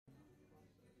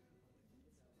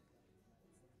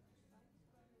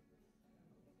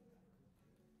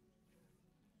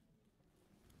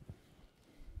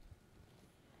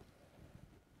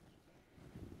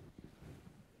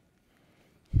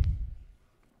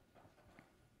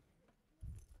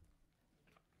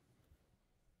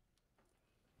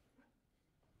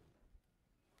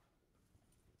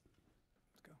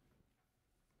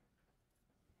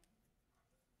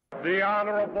The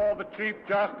Honorable, the Chief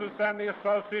Justice and the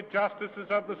Associate Justices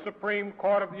of the Supreme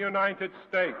Court of the United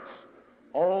States.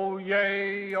 Oh,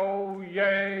 yay, oh,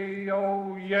 yay,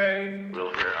 oh, yay.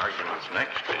 We'll hear arguments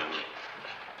next in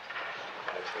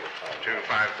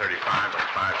 2535 and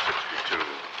 562,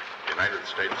 United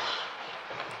States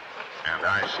and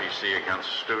ICC against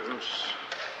students,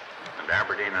 and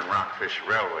Aberdeen and Rockfish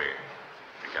Railway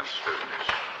against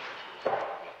students.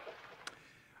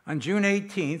 On June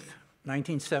 18th,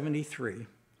 1973,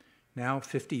 now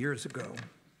 50 years ago,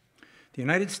 the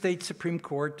United States Supreme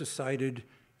Court decided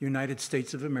United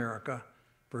States of America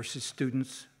versus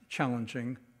Students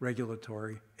Challenging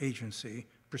Regulatory Agency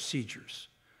Procedures,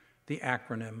 the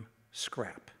acronym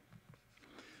SCRAP.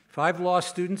 5 law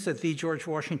students at the George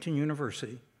Washington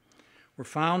University were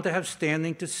found to have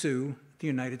standing to sue the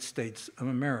United States of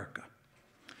America.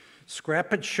 SCRAP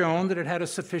had shown that it had a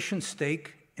sufficient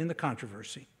stake in the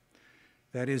controversy,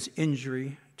 that is,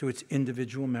 injury to its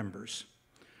individual members.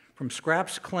 From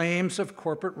SCRAP's claims of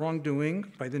corporate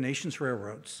wrongdoing by the nation's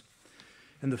railroads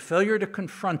and the failure to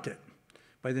confront it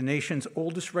by the nation's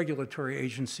oldest regulatory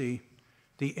agency,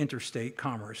 the Interstate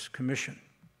Commerce Commission.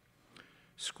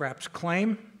 SCRAP's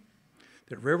claim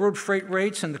that railroad freight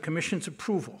rates and the Commission's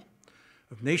approval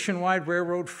of nationwide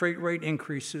railroad freight rate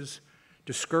increases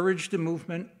discouraged the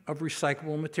movement of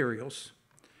recyclable materials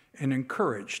and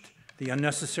encouraged the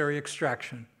unnecessary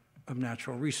extraction of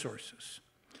natural resources.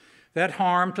 That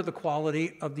harm to the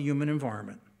quality of the human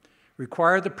environment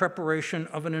required the preparation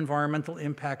of an environmental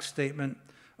impact statement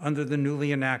under the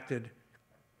newly enacted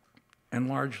and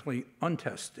largely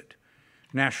untested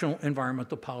National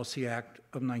Environmental Policy Act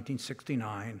of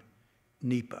 1969,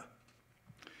 NEPA.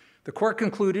 The court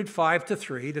concluded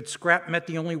 5-3 that SCRAP met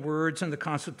the only words in the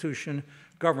Constitution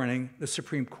governing the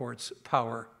Supreme Court's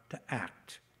power to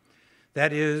act.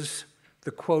 That is,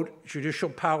 the, quote, judicial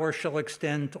power shall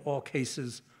extend to all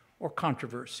cases or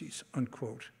controversies,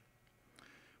 unquote.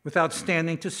 Without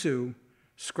standing to sue,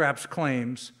 SCRAP's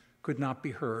claims could not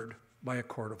be heard by a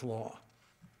court of law.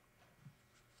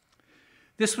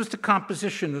 This was the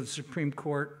composition of the Supreme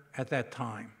Court at that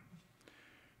time.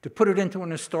 To put it into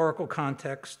an historical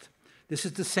context, this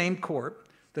is the same court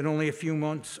that only a few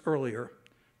months earlier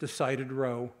decided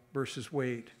Roe versus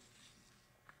Wade.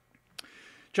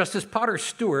 Justice Potter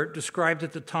Stewart, described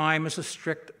at the time as a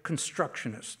strict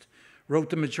constructionist, wrote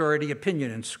the majority opinion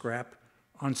in SCRAP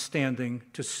on standing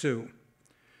to sue.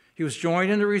 He was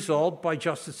joined in the result by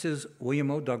Justices William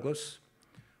O. Douglas,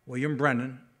 William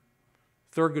Brennan,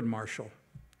 Thurgood Marshall,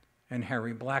 and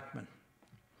Harry Blackmun.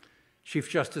 Chief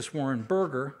Justice Warren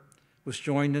Burger was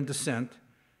joined in dissent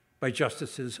by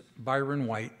Justices Byron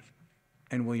White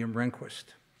and William Rehnquist.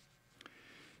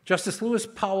 Justice Lewis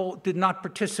Powell did not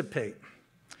participate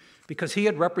because he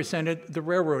had represented the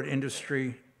railroad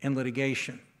industry in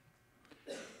litigation.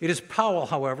 It is Powell,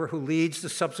 however, who leads the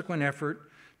subsequent effort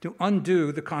to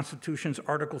undo the Constitution's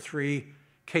Article III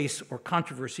case or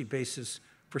controversy basis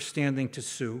for standing to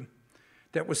sue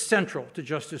that was central to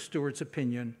Justice Stewart's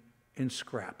opinion in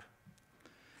SCRAP.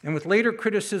 And with later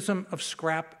criticism of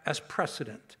SCRAP as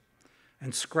precedent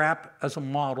and SCRAP as a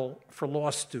model for law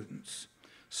students,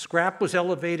 SCRAP was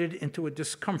elevated into a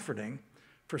discomforting,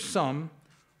 for some,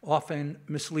 often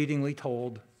misleadingly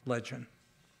told legend.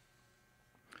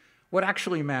 What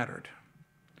actually mattered,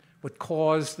 what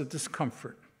caused the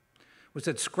discomfort, was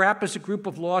that SCRAP as a group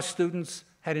of law students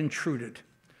had intruded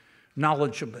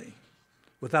knowledgeably,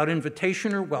 without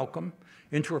invitation or welcome,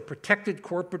 into a protected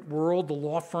corporate world the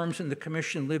law firms and the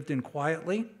commission lived in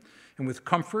quietly and with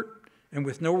comfort and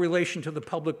with no relation to the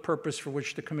public purpose for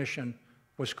which the commission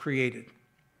was created.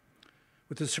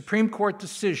 With the Supreme Court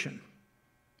decision,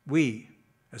 we,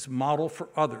 as a model for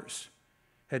others,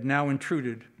 had now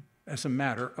intruded as a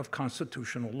matter of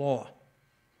constitutional law.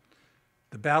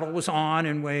 The battle was on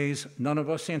in ways none of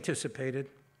us anticipated,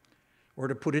 or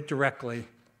to put it directly,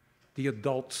 the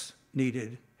adults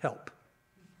needed help.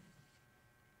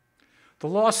 The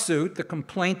lawsuit, the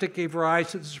complaint that gave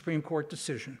rise to the Supreme Court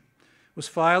decision, was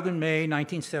filed in May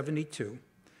 1972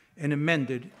 and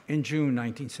amended in June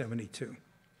 1972.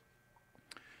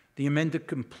 The amended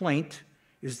complaint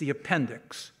is the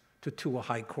appendix to a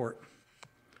high court.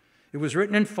 It was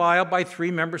written and filed by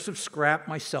 3 members of SCRAP,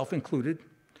 myself included.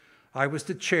 I was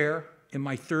the chair in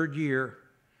my 3rd year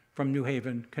from New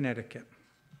Haven, Connecticut.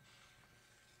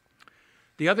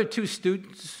 The other 2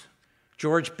 students,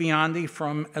 George Biondi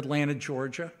from Atlanta,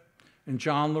 Georgia, and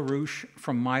John LaRouche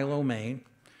from Milo, Maine,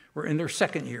 were in their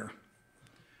 2nd year.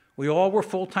 We all were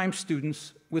full-time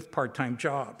students with part-time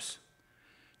jobs.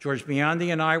 George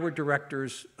Biondi and I were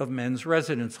directors of men's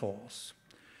residence halls.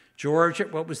 George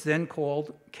at what was then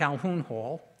called Calhoun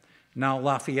Hall, now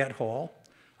Lafayette Hall,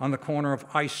 on the corner of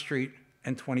I Street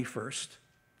and 21st.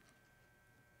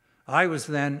 I was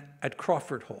then at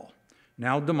Crawford Hall,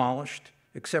 now demolished,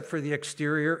 except for the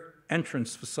exterior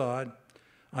entrance facade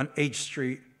on H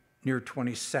Street near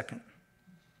 22nd.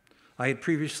 I had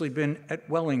previously been at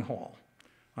Welling Hall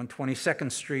on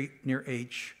 22nd Street near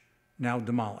H, now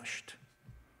demolished.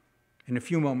 In a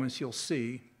few moments, you'll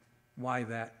see why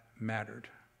that mattered.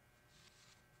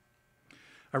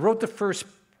 I wrote the first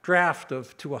draft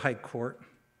of To a High Court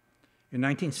in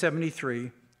 1973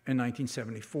 and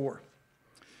 1974.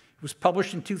 It was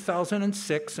published in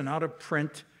 2006 and out of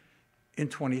print in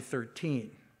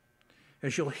 2013.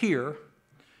 As you'll hear,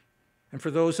 and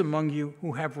for those among you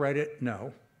who have read it,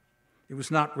 know, it was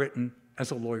not written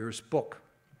as a lawyer's book.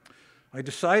 I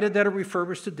decided that a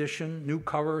refurbished edition, new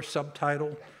cover,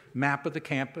 subtitle, map of the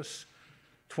campus,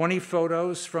 20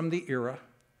 photos from the era,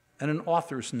 and an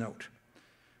author's note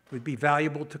would be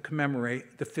valuable to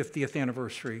commemorate the 50th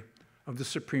anniversary of the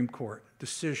Supreme Court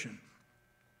decision.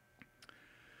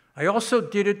 I also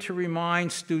did it to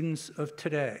remind students of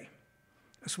today,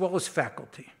 as well as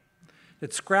faculty,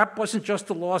 that scrap wasn't just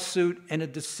a lawsuit and a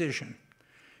decision.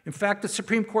 In fact, the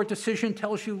Supreme Court decision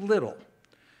tells you little,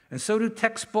 and so do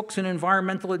textbooks in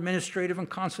environmental, administrative, and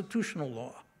constitutional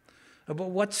law, about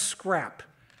what scrap,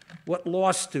 what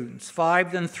law students,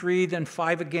 5, then 3, then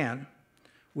 5 again,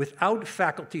 without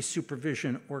faculty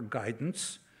supervision or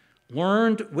guidance,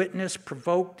 learned, witnessed,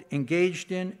 provoked,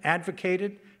 engaged in,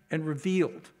 advocated, and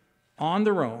revealed on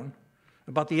their own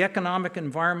about the economic and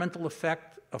environmental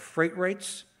effect of freight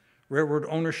rates, railroad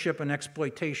ownership and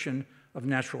exploitation of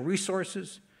natural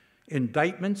resources,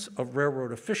 indictments of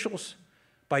railroad officials,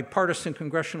 bipartisan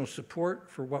congressional support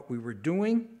for what we were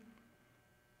doing,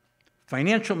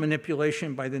 financial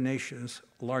manipulation by the nation's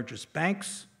largest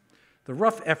banks, the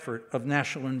rough effort of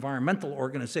national environmental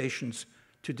organizations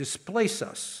to displace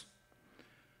us,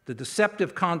 the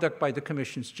deceptive conduct by the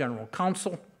Commission's General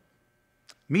Counsel,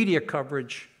 media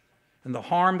coverage, and the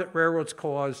harm that railroads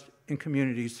caused in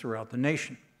communities throughout the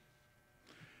nation.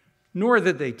 Nor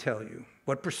did they tell you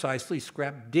what precisely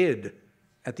scrap did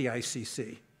at the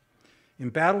ICC in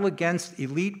battle against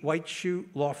elite white shoe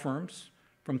law firms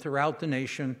from throughout the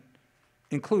nation,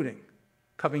 including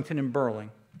Covington and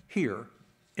Burling, here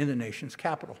in the nation's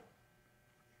capital.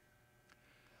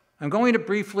 I'm going to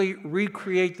briefly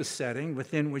recreate the setting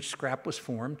within which scrap was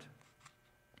formed,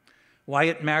 why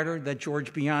it mattered that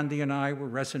George Biondi and I were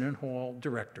resident hall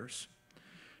directors,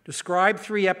 describe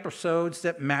 3 episodes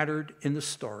that mattered in the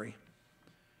story,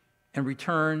 and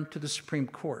return to the Supreme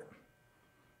Court,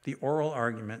 the oral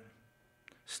argument,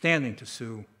 standing to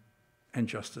sue, and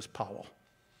Justice Powell.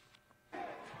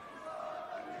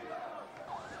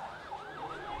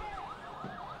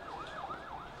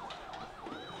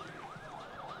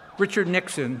 Richard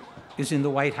Nixon is in the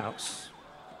White House,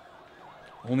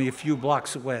 only a few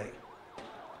blocks away.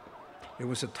 It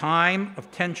was a time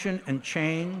of tension and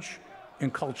change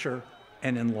in culture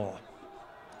and in law.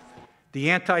 The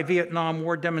anti-Vietnam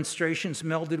War demonstrations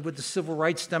melded with the civil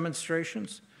rights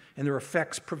demonstrations, and their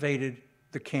effects pervaded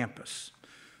the campus,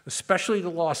 especially the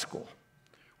law school,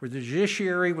 where the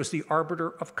judiciary was the arbiter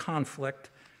of conflict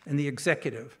and the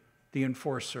executive the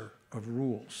enforcer of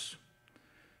rules.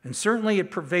 And certainly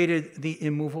it pervaded the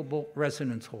immovable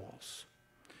residence halls,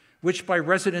 which by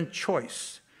resident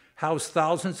choice housed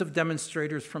thousands of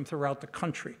demonstrators from throughout the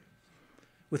country,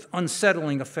 with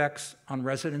unsettling effects on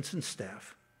residents and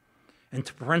staff, and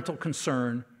to parental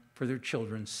concern for their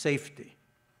children's safety.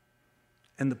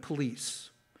 And the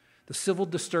police, the Civil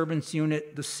Disturbance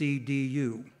Unit, the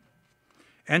CDU,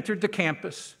 entered the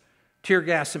campus. Tear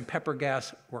gas and pepper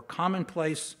gas were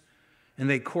commonplace, and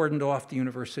they cordoned off the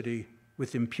university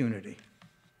with impunity.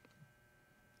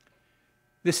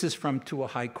 This is from To a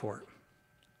High Court.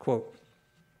 Quote,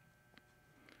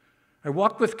 I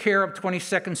walked with care up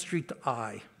 22nd Street to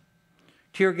I.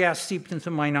 Tear gas seeped into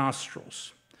my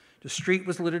nostrils. The street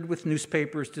was littered with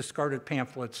newspapers, discarded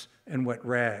pamphlets, and wet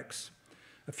rags.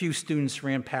 A few students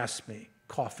ran past me,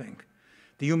 coughing.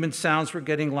 The human sounds were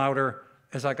getting louder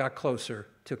as I got closer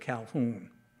to Calhoun.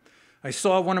 I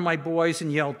saw one of my boys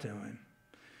and yelled to him.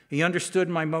 He understood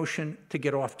my motion to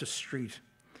get off the street.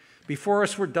 Before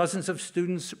us were dozens of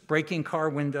students breaking car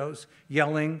windows,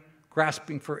 yelling,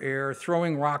 grasping for air,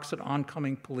 throwing rocks at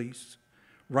oncoming police,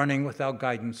 running without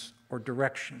guidance or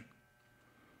direction.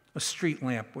 A street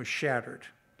lamp was shattered.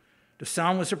 The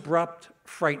sound was abrupt,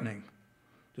 frightening.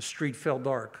 The street fell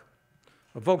dark.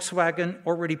 A Volkswagen,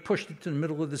 already pushed into the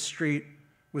middle of the street,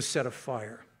 was set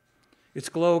afire. Its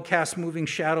glow cast moving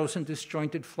shadows and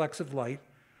disjointed flecks of light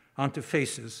onto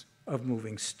faces of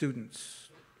moving students.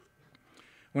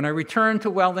 When I returned to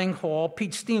Welling Hall,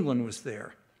 Pete Steenland was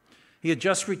there. He had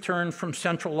just returned from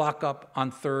Central Lockup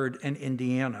on 3rd and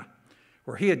Indiana,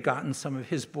 where he had gotten some of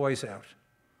his boys out.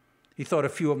 He thought a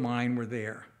few of mine were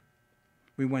there.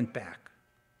 We went back.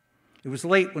 It was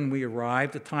late when we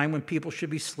arrived, a time when people should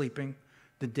be sleeping.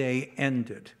 The day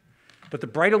ended. But the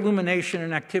bright illumination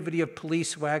and activity of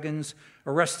police wagons,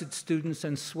 arrested students,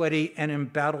 and sweaty and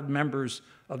embattled members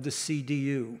of the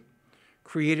CDU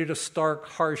created a stark,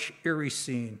 harsh, eerie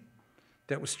scene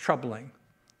that was troubling,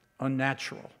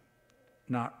 unnatural,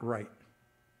 not right.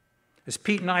 As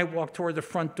Pete and I walked toward the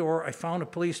front door, I found a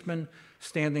policeman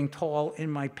standing tall in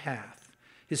my path,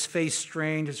 his face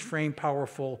strained, his frame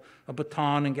powerful, a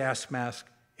baton and gas mask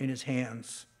in his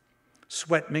hands.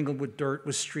 Sweat mingled with dirt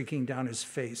was streaking down his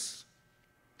face.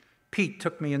 Pete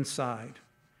took me inside.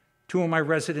 2 of my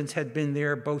residents had been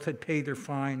there. Both had paid their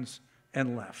fines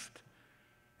and left.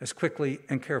 As quickly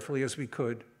and carefully as we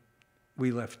could,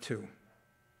 we left too.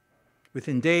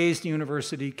 Within days, the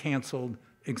university canceled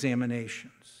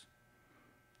examinations.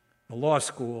 The law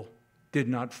school did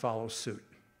not follow suit.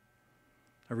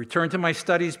 I returned to my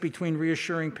studies between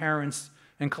reassuring parents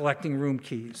and collecting room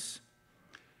keys.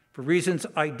 For reasons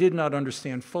I did not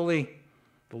understand fully,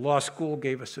 the law school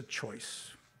gave us a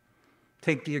choice.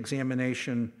 Take the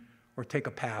examination or take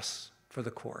a pass for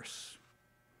the course.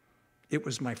 It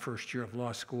was my first year of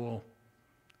law school.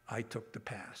 I took the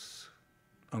pass,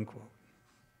 unquote.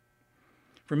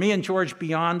 For me and George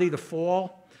Biondi, the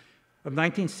fall of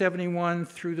 1971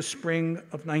 through the spring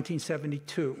of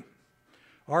 1972,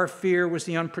 our fear was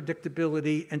the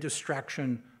unpredictability and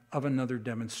distraction of another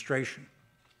demonstration,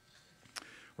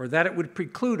 or that it would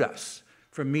preclude us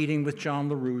from meeting with John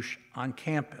LaRouche on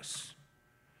campus.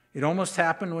 It almost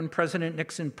happened when President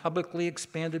Nixon publicly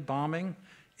expanded bombing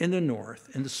in the North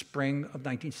in the spring of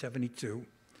 1972,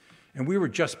 and we were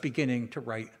just beginning to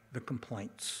write the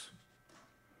complaints.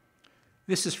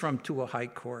 This is from To a High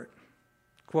Court.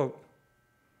 Quote,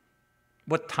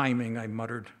 "What timing," I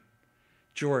muttered.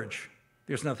 "George,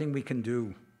 there's nothing we can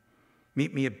do.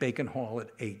 Meet me at Bacon Hall at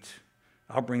 8.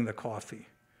 I'll bring the coffee.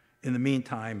 In the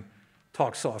meantime,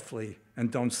 talk softly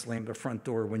and don't slam the front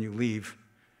door when you leave.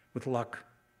 With luck,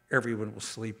 everyone will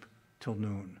sleep till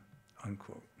noon,"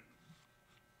 unquote.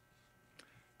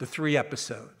 The 3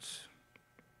 episodes.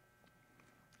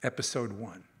 Episode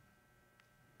 1,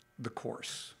 the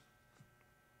course.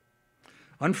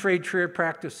 Unafraid Trade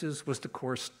Practices was the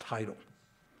course title.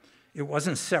 It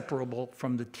wasn't separable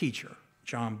from the teacher,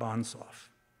 John Bonsoff.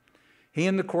 He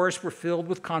and the course were filled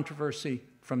with controversy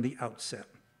from the outset.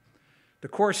 The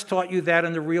course taught you that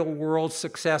in the real world,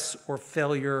 success or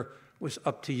failure was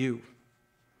up to you.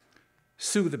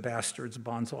 Sue the bastards,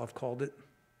 Bonsoff called it.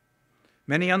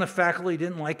 Many on the faculty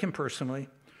didn't like him personally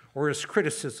or his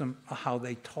criticism of how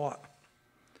they taught.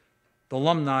 The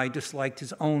alumni disliked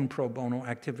his own pro bono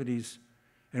activities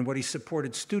and what he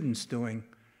supported students doing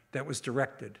that was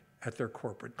directed at their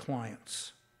corporate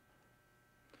clients.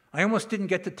 I almost didn't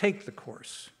get to take the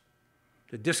course.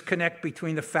 The disconnect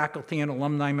between the faculty and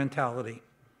alumni mentality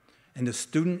and the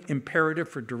student imperative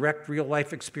for direct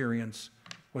real-life experience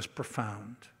was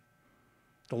profound.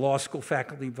 The law school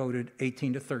faculty voted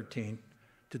 18-13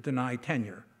 to deny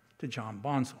tenure to John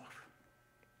Bonsoff.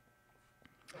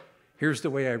 Here's the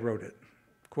way I wrote it.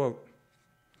 Quote,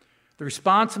 "The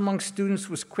response among students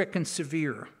was quick and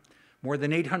severe. More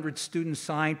than 800 students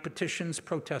signed petitions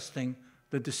protesting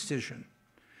the decision.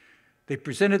 They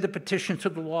presented the petition to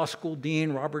the law school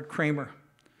dean, Robert Kramer.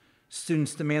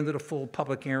 Students demanded a full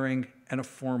public airing and a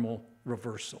formal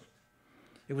reversal.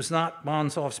 It was not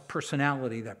Bonsoff's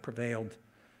personality that prevailed.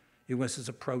 It was his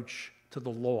approach to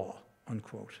the law,"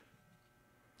 unquote.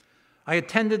 I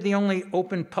attended the only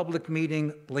open public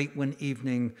meeting late one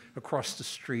evening across the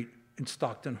street in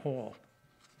Stockton Hall.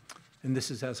 And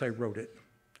this is as I wrote it.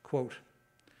 Quote,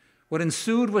 "What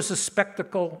ensued was a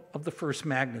spectacle of the first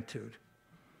magnitude.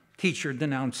 Teacher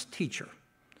denounced teacher.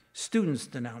 Students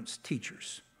denounced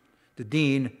teachers. The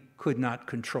dean could not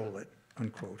control it,"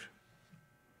 unquote.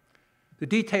 The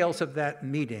details of that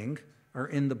meeting are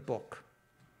in the book.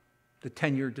 The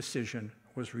tenure decision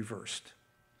was reversed.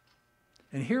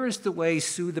 And here is the way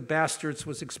Sue the Bastards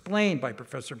was explained by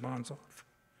Professor Bonsoff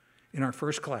in our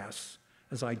first class,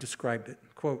 as I described it.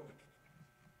 Quote,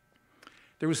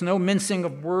 "There was no mincing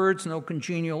of words, no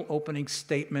congenial opening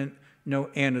statement, no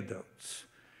anecdotes.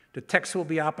 The text will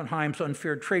be Oppenheim's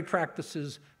Unfair Trade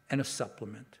Practices and a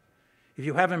supplement. If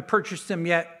you haven't purchased them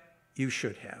yet, you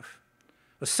should have.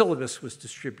 A syllabus was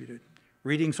distributed.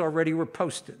 Readings already were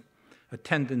posted.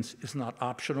 Attendance is not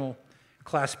optional.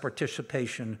 Class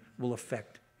participation will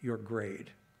affect your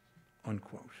grade,"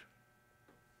 unquote.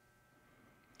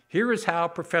 Here is how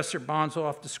Professor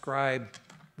Bonzoff described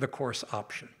the course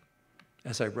option,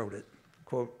 as I wrote it.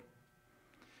 Quote,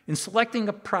 "In selecting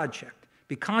a project,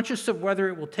 be conscious of whether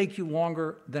it will take you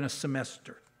longer than a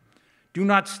semester. Do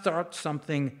not start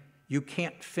something you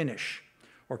can't finish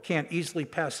or can't easily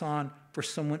pass on for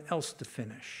someone else to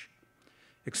finish.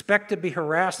 Expect to be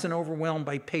harassed and overwhelmed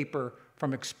by paper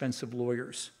from expensive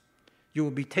lawyers. You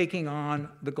will be taking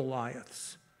on the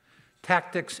Goliaths.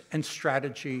 Tactics and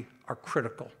strategy are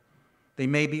critical. They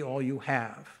may be all you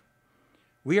have.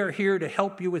 We are here to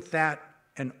help you with that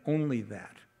and only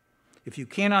that. If you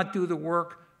cannot do the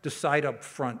work, decide up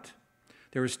front.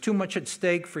 There is too much at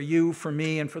stake for you, for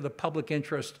me, and for the public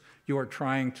interest you are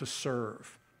trying to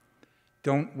serve.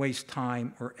 Don't waste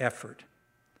time or effort.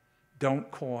 Don't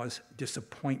cause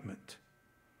disappointment.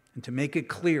 And to make it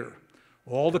clear,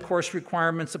 all the course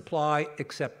requirements apply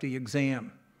except the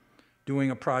exam. Doing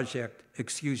a project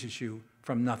excuses you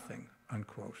from nothing,"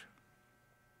 unquote.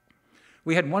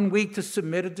 We had 1 week to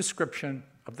submit a description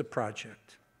of the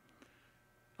project.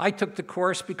 I took the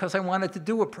course because I wanted to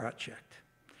do a project.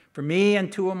 For me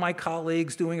and 2 of my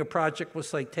colleagues, doing a project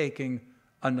was like taking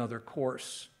another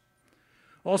course.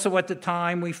 Also at the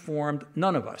time we formed,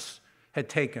 none of us had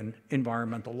taken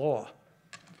environmental law.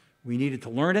 We needed to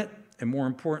learn it, and more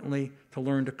importantly, to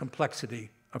learn the complexity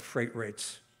of freight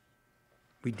rates.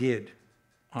 We did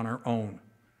on our own.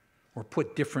 Or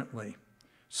put differently,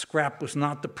 scrap was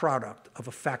not the product of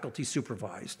a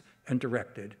faculty-supervised and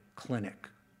directed clinic.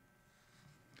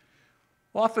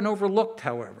 Often overlooked,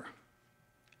 however,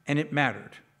 and it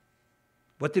mattered.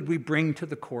 What did we bring to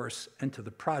the course and to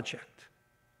the project?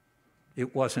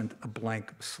 It wasn't a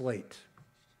blank slate.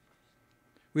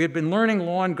 We had been learning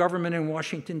law and government in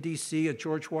Washington, D.C. at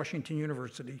George Washington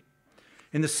University,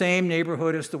 in the same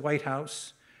neighborhood as the White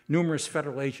House, numerous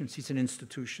federal agencies and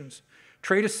institutions,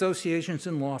 trade associations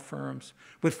and law firms,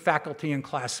 with faculty and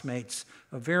classmates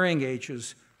of varying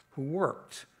ages who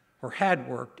worked or had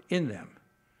worked in them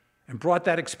and brought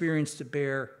that experience to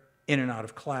bear in and out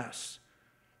of class,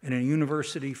 in a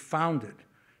university founded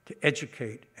to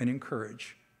educate and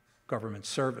encourage government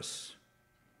service.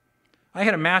 I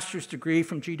had a master's degree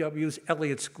from GWU's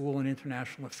Elliott School in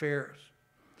International Affairs.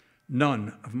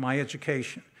 None of my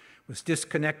education was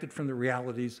disconnected from the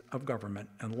realities of government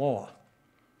and law.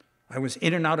 I was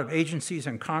in and out of agencies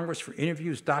and Congress for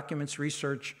interviews, documents,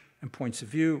 research, and points of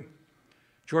view.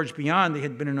 George Biondi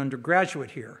had been an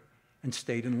undergraduate here and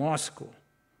stayed in law school.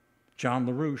 John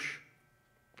LaRouche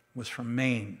was from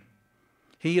Maine.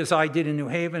 He, as I did in New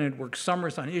Haven, had worked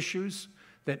summers on issues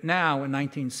that now, in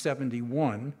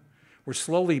 1971, were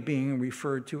slowly being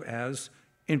referred to as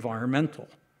environmental.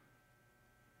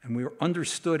 And we were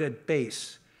understood at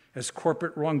base as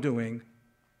corporate wrongdoing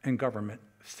and government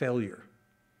failure.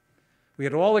 We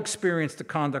had all experienced the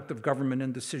conduct of government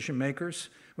and decision makers.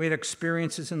 We had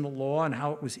experiences in the law and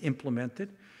how it was implemented.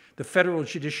 The federal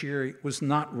judiciary was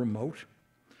not remote.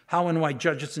 How and why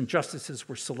judges and justices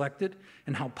were selected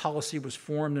and how policy was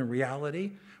formed in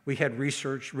reality, we had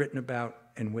research written about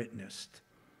and witnessed.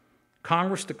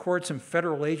 Congress, the courts, and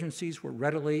federal agencies were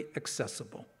readily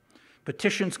accessible.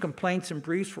 Petitions, complaints, and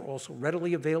briefs were also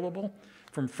readily available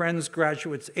from friends,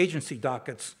 graduates, agency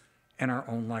dockets, and our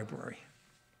own library.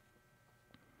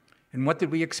 And what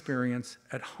did we experience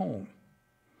at home,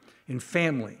 in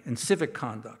family, in civic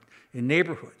conduct, in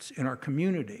neighborhoods, in our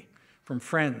community, from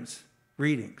friends,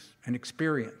 readings, and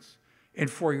experience, in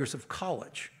 4 years of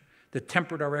college that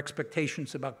tempered our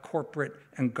expectations about corporate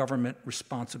and government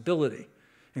responsibility,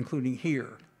 including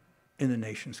here in the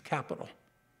nation's capital?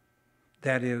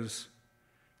 That is,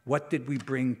 what did we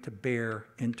bring to bear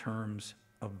in terms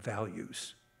of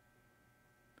values?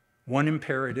 One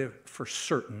imperative for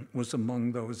certain was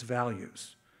among those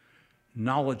values: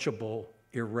 knowledgeable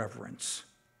irreverence.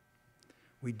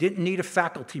 We didn't need a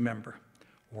faculty member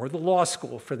or the law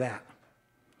school for that.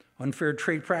 Unfair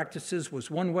trade practices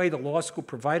was one way the law school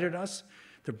provided us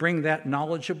to bring that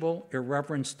knowledgeable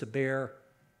irreverence to bear,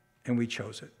 and we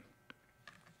chose it.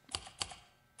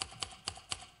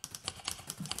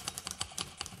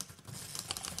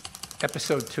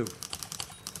 Episode 2.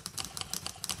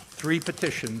 3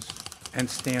 petitions and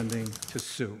standing to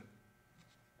sue.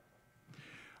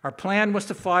 Our plan was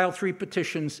to file 3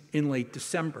 petitions in late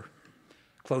December,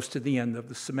 close to the end of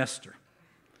the semester.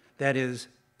 That is,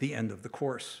 the end of the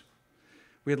course.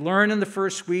 We had learned in the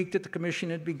first week that the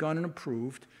Commission had begun and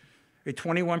approved a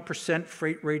 21%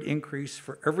 freight rate increase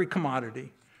for every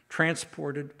commodity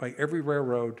transported by every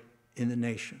railroad in the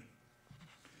nation.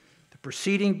 The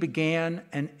proceeding began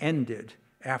and ended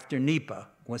after NEPA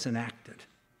was enacted.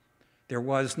 There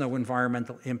was no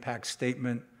environmental impact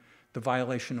statement. The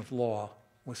violation of law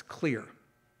was clear.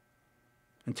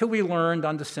 until we learned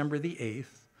on December the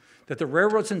 8th that the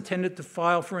railroads intended to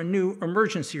file for a new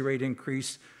emergency rate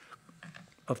increase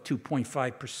of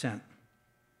 2.5%.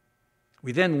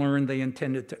 We then learned they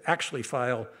intended to actually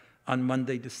file on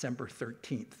Monday, December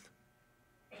 13th.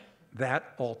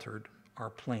 That altered our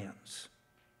plans.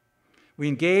 We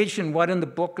engaged in what in the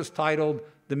book is titled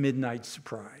The Midnight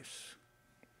Surprise.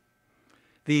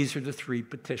 These are the three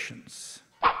petitions.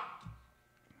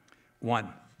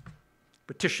 1,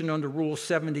 petition under Rule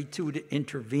 72 to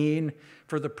intervene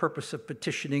for the purpose of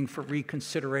petitioning for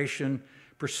reconsideration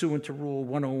pursuant to Rule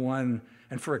 101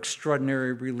 and for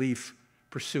extraordinary relief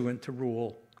pursuant to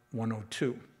Rule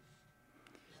 102.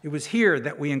 It was here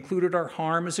that we included our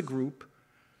harm as a group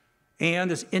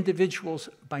and as individuals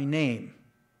by name.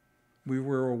 We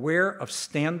were aware of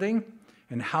standing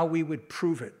and how we would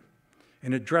prove it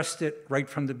and addressed it right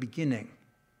from the beginning.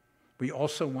 We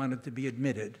also wanted to be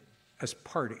admitted as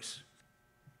parties.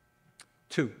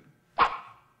 2,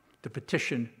 the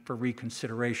petition for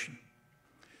reconsideration.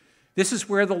 This is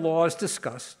where the law is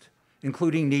discussed,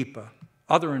 including NEPA,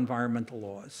 other environmental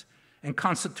laws, and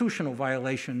constitutional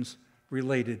violations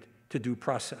related to due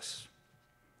process.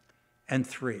 And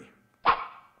 3,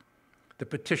 the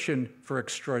petition for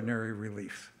extraordinary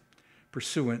relief,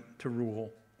 pursuant to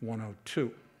Rule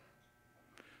 102.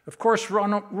 Of course,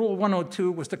 Rule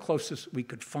 102 was the closest we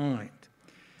could find.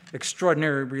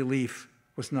 Extraordinary relief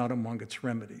was not among its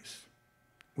remedies.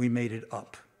 We made it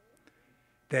up.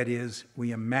 That is,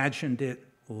 we imagined it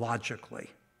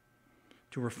logically.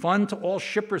 To refund to all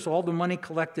shippers all the money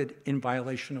collected in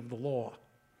violation of the law.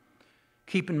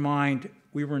 Keep in mind,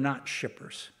 we were not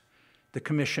shippers. The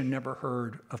commission never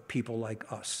heard of people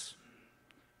like us.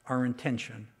 Our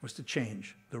intention was to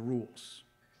change the rules.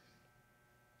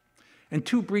 And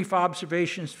 2 brief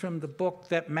observations from the book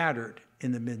that mattered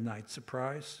in the Midnight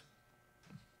Surprise.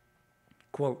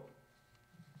 Quote,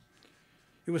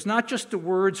 it was not just the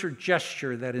words or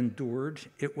gesture that endured,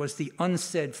 it was the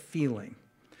unsaid feeling,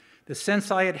 the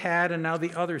sense I had had and now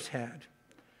the others had,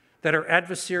 that our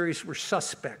adversaries were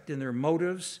suspect in their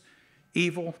motives,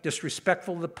 evil,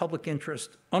 disrespectful of the public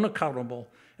interest, unaccountable,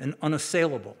 and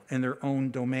unassailable in their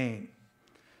own domain.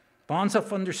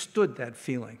 Bonsoff understood that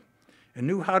feeling and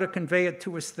knew how to convey it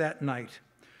to us that night,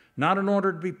 not in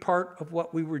order to be part of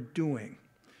what we were doing,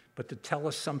 but to tell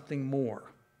us something more.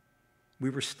 We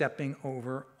were stepping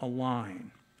over a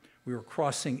line. We were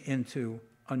crossing into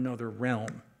another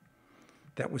realm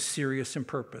that was serious in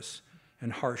purpose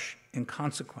and harsh in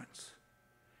consequence.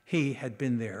 He had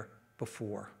been there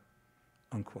before,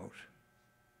 unquote.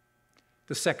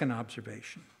 The second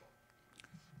observation,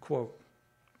 quote,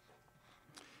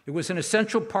 it was an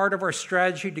essential part of our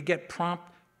strategy to get prompt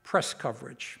press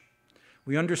coverage.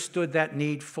 We understood that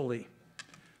need fully.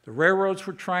 The railroads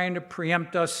were trying to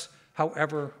preempt us,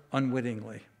 however,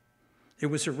 unwittingly. It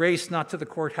was a race not to the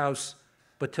courthouse,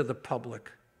 but to the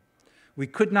public. We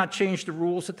could not change the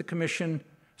rules at the commission,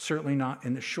 certainly not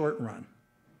in the short run.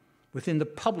 Within the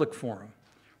public forum,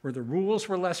 where the rules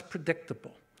were less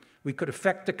predictable, we could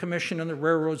affect the commission and the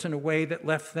railroads in a way that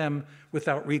left them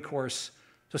without recourse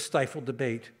to stifle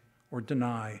debate or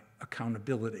deny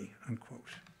accountability, unquote.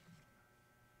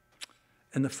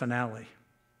 And the finale,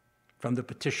 from the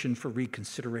petition for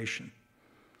reconsideration,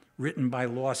 written by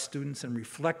law students and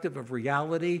reflective of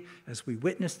reality as we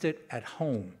witnessed it at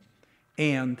home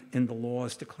and in the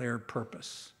law's declared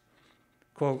purpose.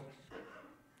 Quote,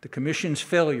 the commission's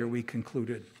failure, we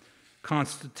concluded,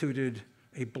 constituted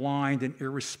a blind and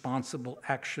irresponsible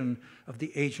action of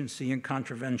the agency in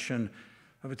contravention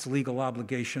of its legal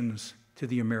obligations to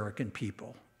the American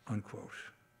people, unquote.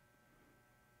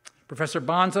 Professor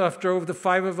Bonsoff drove the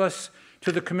 5 of us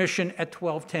to the commission at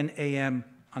 12:10 a.m.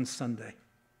 on Sunday.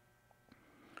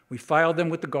 We filed them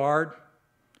with the guard,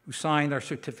 who signed our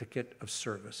certificate of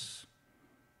service.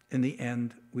 In the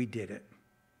end, we did it.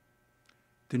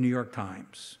 The New York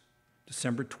Times,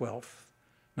 December 12th,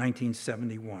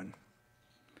 1971.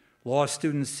 Law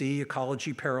students see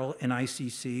ecology peril in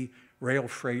ICC, rail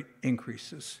freight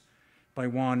increases, by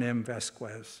Juan M.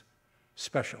 Vasquez,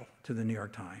 special to the New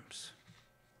York Times.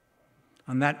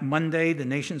 On that Monday, the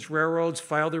nation's railroads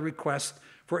filed a request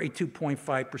for a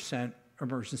 2.5%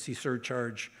 emergency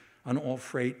surcharge on all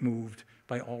freight moved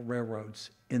by all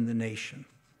railroads in the nation.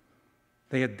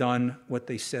 They had done what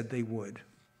they said they would.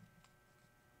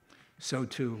 So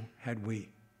too had we.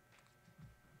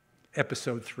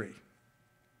 Episode 3,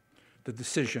 the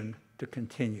decision to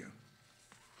continue.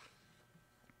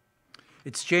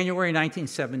 It's January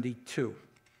 1972.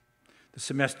 The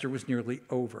semester was nearly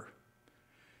over.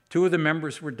 2 of the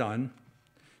members were done.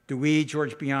 Dewey,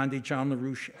 George Biondi, John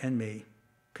LaRouche, and me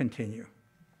continue.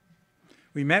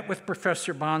 We met with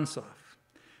Professor Bonsoff.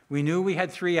 We knew we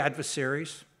had three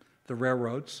adversaries: the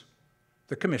railroads,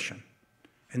 the Commission,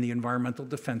 and the Environmental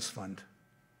Defense Fund.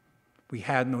 We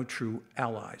had no true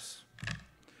allies.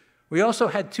 We also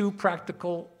had two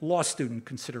practical law student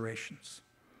considerations: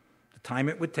 the time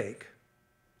it would take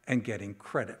and getting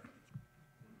credit.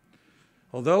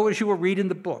 Although, as you will read in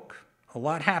the book, a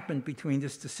lot happened between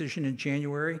this decision in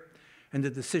January and the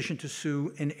decision to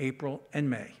sue in April and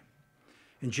May.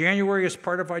 In January, as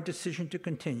part of our decision to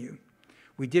continue,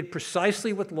 we did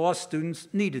precisely what law students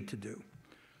needed to do: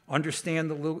 understand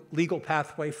the legal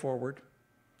pathway forward,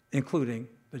 including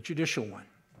the judicial one.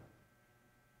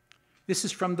 This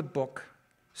is from the book,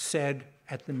 Said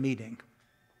at the Meeting.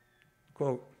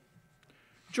 Quote,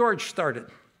 George started.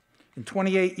 In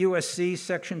 28 U.S.C.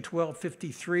 Section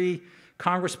 1253,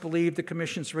 Congress believed the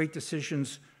Commission's rate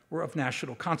decisions were of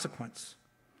national consequence.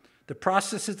 The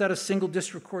process is that a single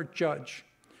district court judge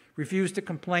reviews the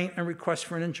complaint and request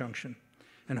for an injunction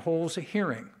and holds a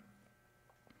hearing.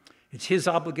 It's his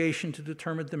obligation to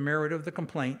determine the merit of the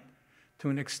complaint to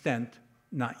an extent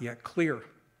not yet clear.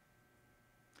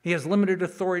 He has limited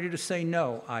authority to say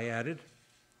no, I added.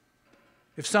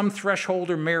 If some threshold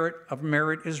or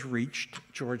merit is reached,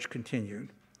 George continued,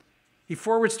 he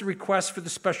forwards the request for the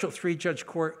special three-judge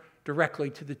court directly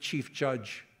to the chief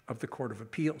judge of the Court of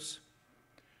Appeals.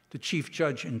 The chief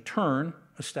judge, in turn,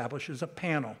 establishes a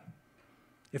panel.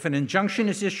 If an injunction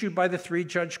is issued by the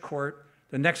three-judge court,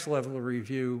 the next level of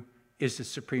review is the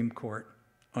Supreme Court,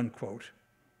 unquote.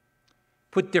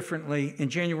 Put differently, in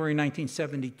January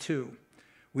 1972,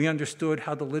 we understood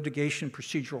how the litigation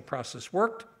procedural process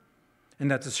worked and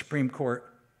that the Supreme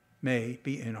Court may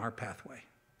be in our pathway.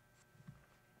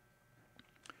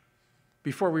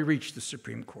 Before we reach the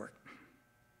Supreme Court,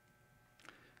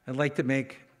 I'd like to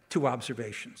make two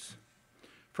observations.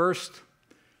 First,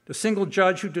 the single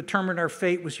judge who determined our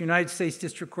fate was United States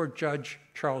District Court Judge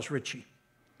Charles Ritchie.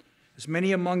 As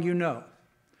many among you know,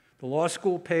 the law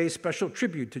school pays special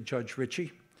tribute to Judge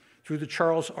Ritchie through the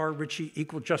Charles R. Ritchie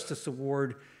Equal Justice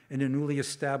Award and a newly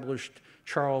established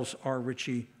Charles R.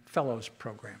 Ritchie Fellows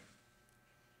Program.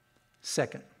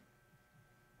 Second,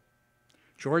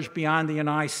 George Biondi and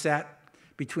I sat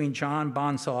between John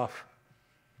Bonsoff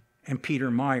and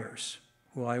Peter Myers,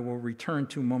 who I will return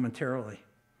to momentarily,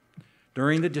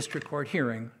 during the district court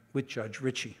hearing with Judge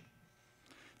Ritchie.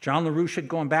 John LaRouche had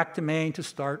gone back to Maine to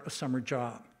start a summer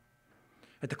job.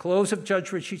 At the close of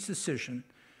Judge Ritchie's decision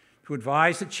to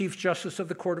advise the Chief Justice of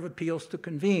the Court of Appeals to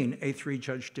convene a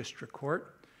three-judge district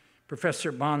court,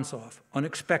 Professor Bonsoff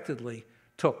unexpectedly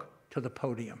took to the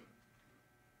podium.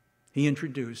 He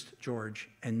introduced George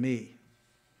and me.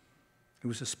 It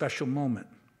was a special moment,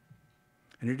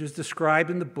 and it is described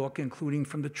in the book, including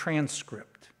from the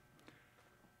transcript.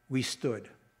 We stood.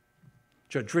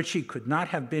 Judge Ritchie could not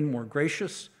have been more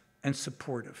gracious and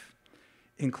supportive,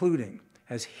 including,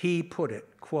 as he put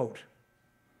it, quote,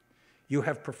 "You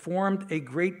have performed a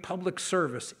great public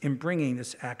service in bringing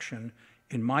this action,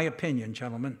 in my opinion,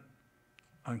 gentlemen,"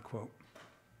 unquote.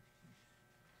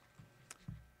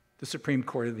 The Supreme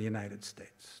Court of the United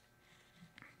States.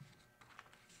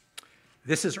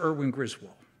 This is Erwin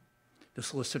Griswold, the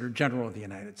Solicitor General of the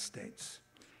United States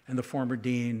and the former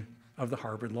dean of the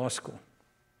Harvard Law School.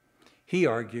 He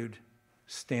argued,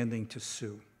 standing to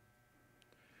sue.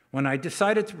 When I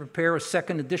decided to prepare a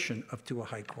second edition of To a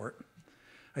High Court,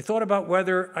 I thought about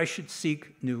whether I should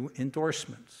seek new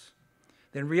endorsements,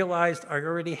 then realized I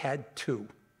already had two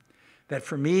that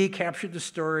for me captured the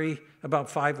story about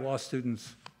 5 law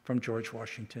students from George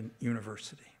Washington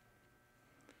University.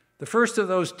 The first of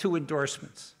those 2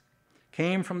 endorsements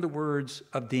came from the words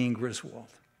of Dean Griswold.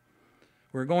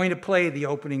 We're going to play the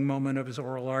opening moment of his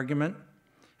oral argument,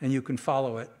 and you can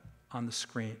follow it on the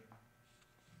screen.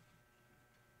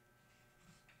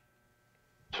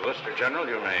 Solicitor General,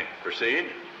 you may proceed.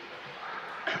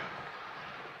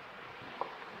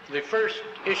 The first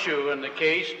issue in the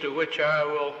case to which I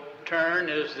will turn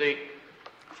is the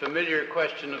familiar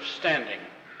question of standing.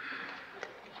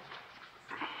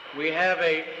 We have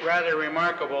a rather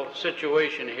remarkable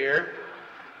situation here.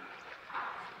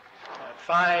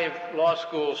 5 law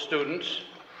school students,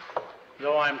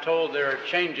 though I'm told they're a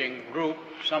changing group.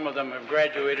 Some of them have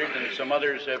graduated and some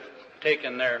others have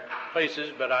taken their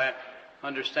places, but I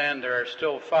understand there are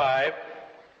still 5,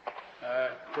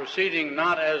 proceeding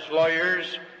not as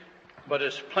lawyers, but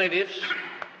as plaintiffs,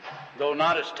 though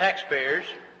not as taxpayers,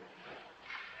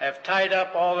 have tied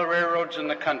up all the railroads in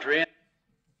the country.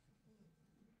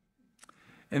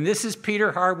 And this is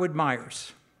Peter Harwood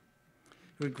Myers,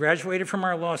 who had graduated from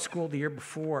our law school the year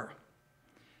before.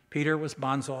 Peter was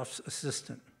Bonsoff's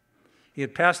assistant. He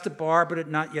had passed the bar but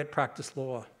had not yet practiced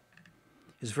law.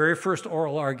 His very first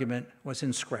oral argument was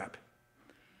in scrap.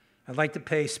 I'd like to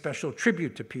pay special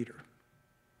tribute to Peter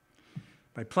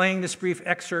by playing this brief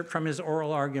excerpt from his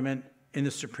oral argument in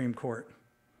the Supreme Court.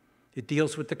 It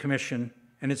deals with the Commission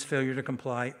and its failure to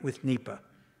comply with NEPA.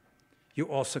 You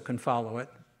also can follow it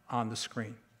on the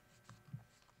screen.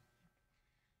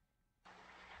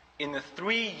 In the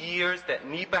 3 years that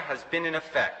NEPA has been in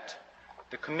effect,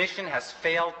 the Commission has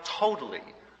failed totally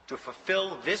to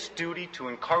fulfill this duty to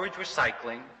encourage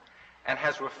recycling and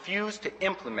has refused to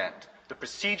implement the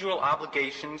procedural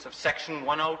obligations of Section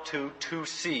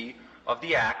 102(2)(c) of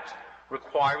the Act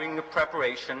requiring the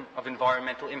preparation of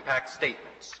environmental impact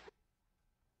statements.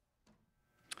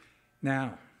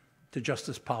 Now, to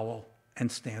Justice Powell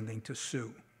and standing to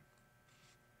sue.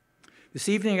 This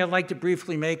evening, I'd like to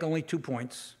briefly make only 2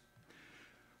 points.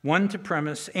 One, to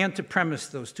premise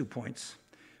those 2 points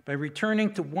by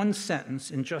returning to one sentence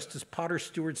in Justice Potter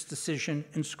Stewart's decision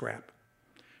in scrap,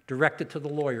 directed to the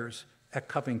lawyers at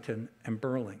Covington and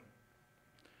Burling.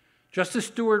 Justice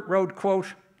Stewart wrote,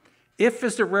 quote, "If,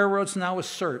 as the railroads now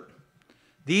assert,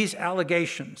 these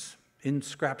allegations in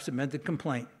Scrap's amended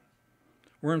complaint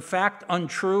were in fact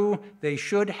untrue, they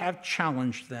should have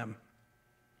challenged them."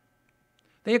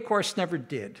 They, of course, never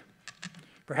did.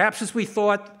 Perhaps as we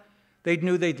thought they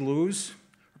knew they'd lose,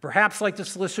 or perhaps like the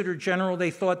Solicitor General,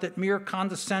 they thought that mere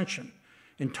condescension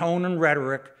in tone and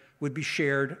rhetoric would be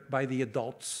shared by the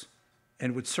adults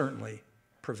and would certainly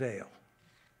prevail.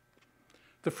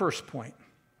 The first point,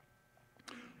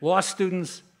 law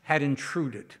students had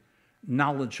intruded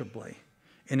knowledgeably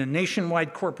in a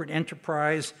nationwide corporate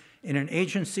enterprise, in an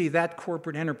agency that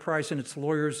corporate enterprise and its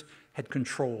lawyers had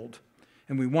controlled,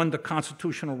 and we won the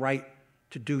constitutional right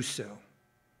to do so.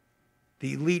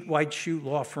 The elite white shoe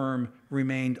law firm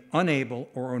remained unable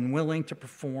or unwilling to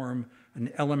perform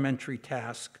an elementary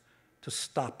task to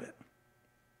stop it.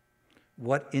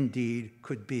 What indeed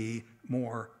could be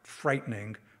more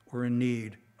frightening or in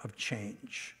need of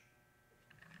change?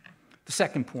 The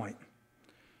second point,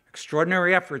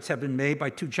 extraordinary efforts have been made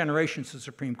by 2 generations of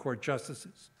Supreme Court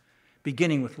justices,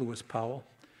 beginning with Lewis Powell,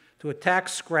 to attack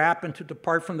scrap and to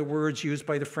depart from the words used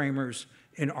by the framers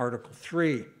in Article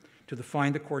 3 to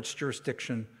define the court's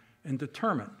jurisdiction and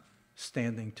determine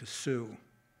standing to sue.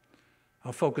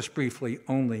 I'll focus briefly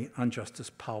only on Justice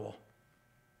Powell,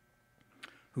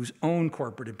 whose own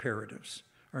corporate imperatives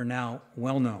are now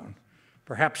well known.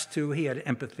 Perhaps, too, he had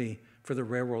empathy for the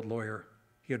railroad lawyer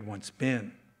he had once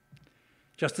been.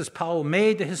 Justice Powell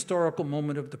made the historical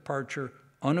moment of departure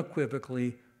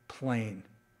unequivocally plain.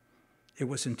 It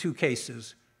was in 2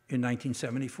 cases in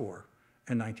 1974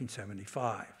 and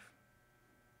 1975.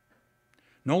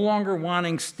 No longer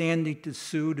wanting standing to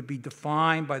sue to be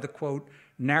defined by the, quote,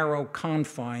 narrow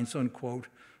confines, unquote,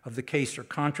 of the case or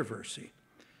controversy,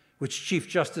 which Chief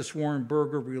Justice Warren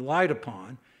Burger relied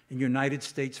upon in United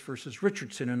States versus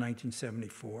Richardson in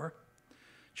 1974,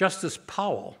 Justice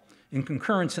Powell, in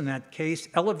concurrence in that case,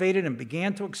 elevated and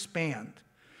began to expand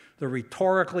the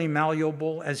rhetorically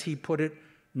malleable, as he put it,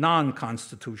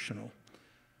 non-constitutional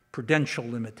prudential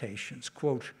limitations,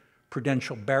 quote,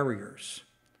 prudential barriers.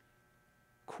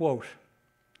 Quote,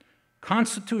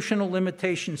 constitutional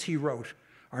limitations, he wrote,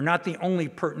 are not the only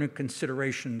pertinent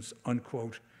considerations,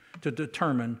 unquote, to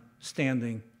determine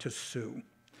standing to sue.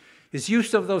 His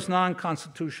use of those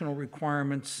non-constitutional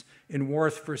requirements in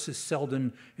Worth versus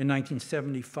Selden in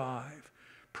 1975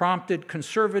 prompted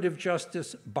conservative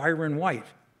Justice Byron White,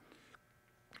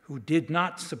 who did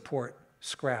not support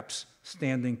Scrap's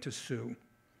standing to sue,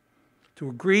 to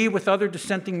agree with other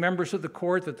dissenting members of the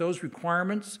court that those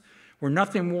requirements were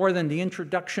nothing more than the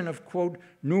introduction of, quote,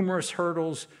 numerous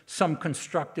hurdles, some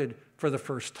constructed for the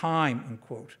first time,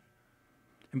 unquote.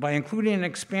 And by including and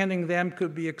expanding them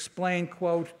could be explained,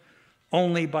 quote,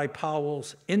 only by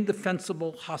Powell's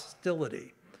indefensible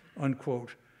hostility,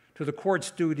 unquote, to the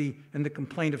court's duty and the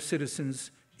complaint of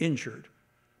citizens injured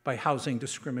by housing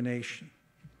discrimination.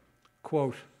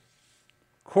 Quote,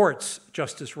 courts,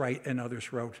 Justice Wright and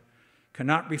others wrote,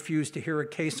 cannot refuse to hear a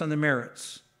case on the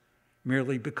merits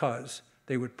merely because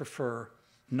they would prefer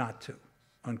not to,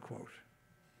 unquote.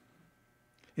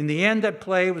 In the end, at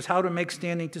play was how to make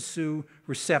standing to sue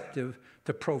receptive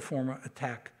to pro forma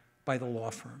attack by the law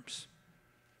firms.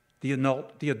 The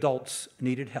adults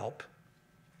needed help,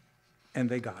 and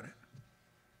they got it.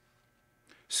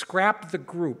 Scrap the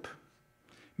group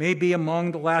may be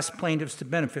among the last plaintiffs to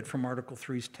benefit from Article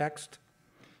 3's text,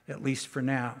 at least for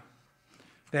now.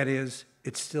 That is,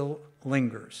 it still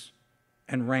lingers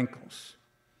and rankles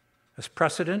as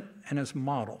precedent and as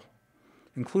model,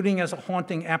 including as a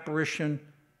haunting apparition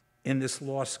in this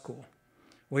law school,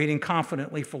 waiting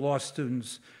confidently for law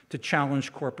students to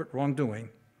challenge corporate wrongdoing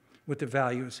with the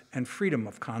values and freedom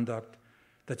of conduct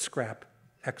that Scrap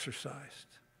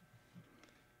exercised.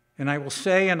 And I will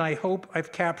say, and I hope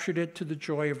I've captured it to the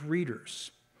joy of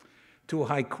readers, To a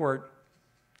High Court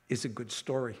is a good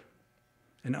story,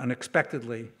 and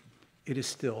unexpectedly, it is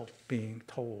still being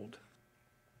told.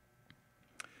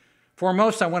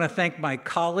 Foremost, I want to thank my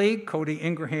colleague, Cody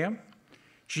Ingraham,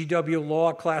 GWU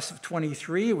Law Class of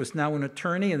 23, who is now an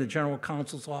attorney in the General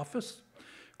Counsel's Office,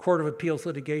 Court of Appeals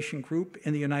Litigation Group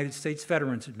in the United States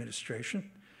Veterans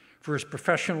Administration, for his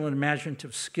professional and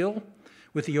imaginative skill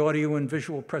with the audio and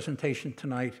visual presentation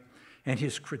tonight, and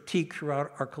his critique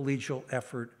throughout our collegial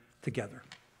effort together.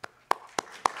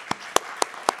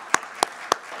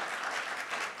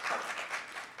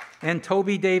 And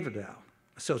Toby Davidow,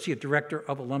 Associate Director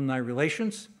of Alumni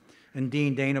Relations, and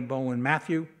Dean Dana Bowen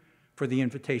Matthew, for the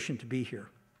invitation to be here.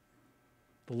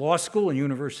 The Law School and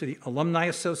University Alumni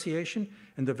Association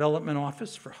and Development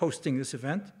Office for hosting this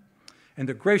event, and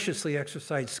the graciously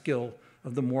exercised skill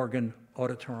of the Morgan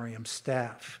Auditorium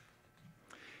staff.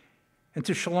 And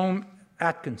to Shallum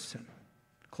Atkinson,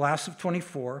 Class of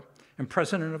 24, and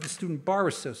President of the Student Bar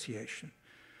Association,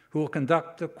 who will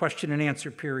conduct the question and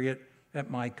answer period at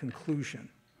my conclusion.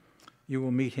 You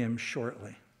will meet him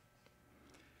shortly.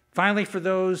 Finally, for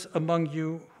those among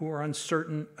you who are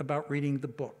uncertain about reading the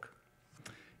book,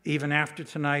 even after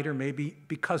tonight or maybe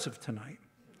because of tonight,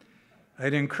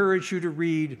 I'd encourage you to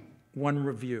read one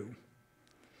review.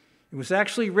 It was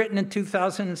actually written in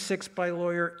 2006 by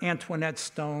lawyer Antoinette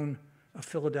Stone of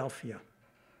Philadelphia,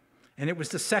 and it was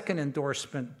the second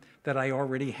endorsement that I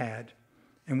already had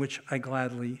and which I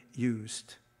gladly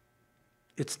used.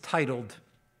 It's titled,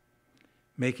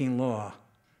 Making Law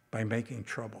by Making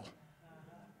Trouble.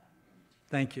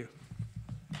 Thank you.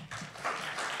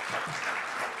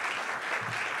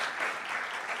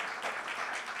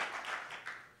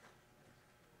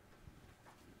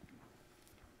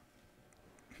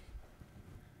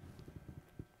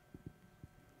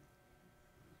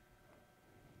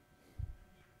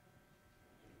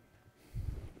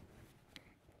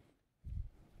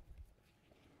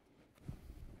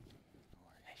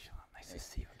 Nice to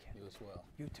see you again. You as well.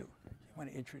 You too. You want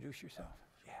to introduce yourself?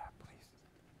 Yeah, please.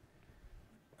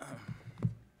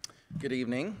 Good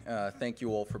evening. Thank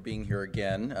you all for being here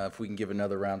again. If we can give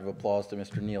another round of applause to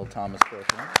Mr. Neil Thomas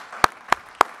Proto.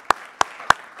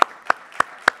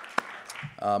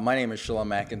 My name is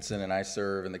Shallum Atkinson, and I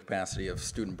serve in the capacity of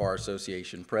Student Bar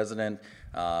Association President.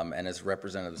 And as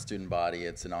representative of the student body,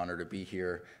 it's an honor to be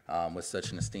here with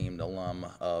such an esteemed alum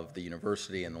of the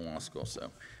university and the law school. So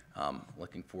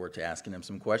looking forward to asking him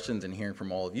some questions and hearing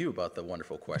from all of you about the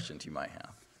wonderful questions you might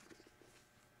have.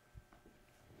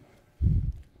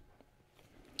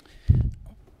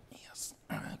 Yes.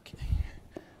 Okay.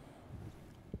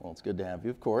 Well, it's good to have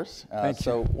you, of course.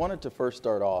 So wanted to first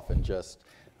start off and just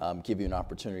give you an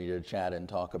opportunity to chat and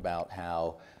talk about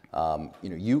how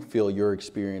you feel your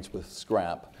experience with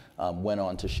Scrap went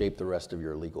on to shape the rest of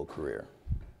your legal career.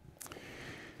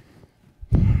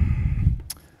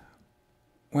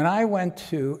 When I went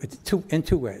to, in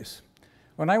two ways.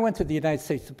 When I went to the United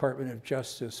States Department of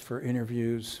Justice for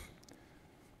interviews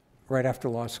right after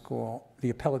law school, the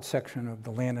appellate section of the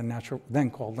Land and Natural,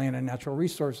 then called Land and Natural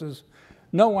Resources,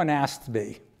 no one asked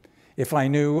me if I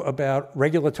knew about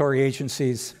regulatory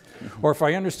agencies, or if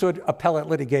I understood appellate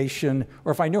litigation,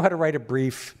 or if I knew how to write a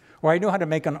brief, or I knew how to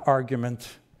make an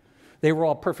argument. They were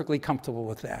all perfectly comfortable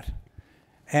with that.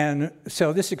 And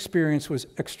so this experience was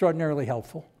extraordinarily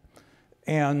helpful.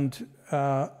 And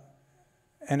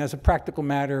as a practical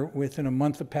matter, within a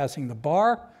month of passing the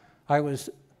bar, I was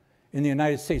in the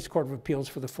United States Court of Appeals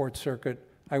for the Fourth Circuit.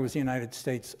 I was the United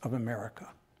States of America.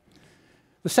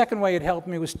 The second way it helped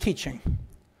me was teaching.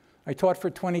 I taught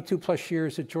for 22 plus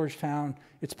years at Georgetown,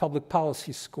 its public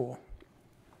policy school.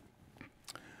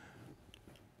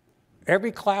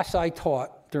 Every class I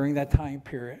taught during that time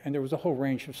period, and there was a whole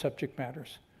range of subject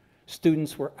matters,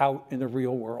 students were out in the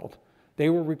real world. They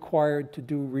were required to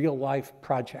do real life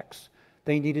projects.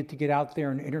 They needed to get out there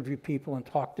and interview people and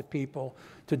talk to people,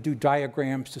 to do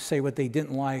diagrams, to say what they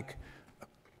didn't like,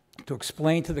 to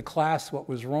explain to the class what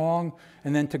was wrong,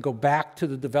 and then to go back to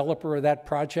the developer of that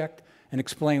project and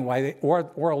explain why they, or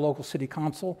a local city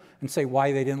council, and say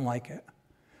why they didn't like it.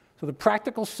 So the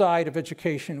practical side of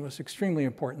education was extremely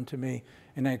important to me,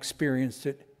 and I experienced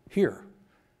it here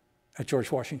at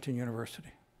George Washington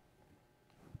University.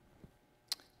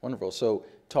 Wonderful. So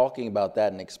talking about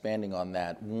that and expanding on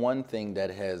that, one thing that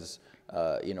has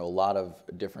you know, a lot of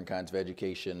different kinds of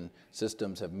education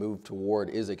systems have moved toward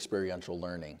is experiential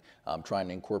learning, trying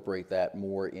to incorporate that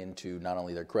more into not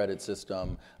only their credit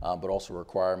system, but also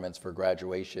requirements for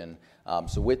graduation.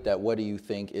 So with that, what do you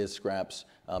think is SCRAP's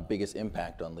biggest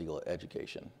impact on legal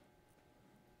education?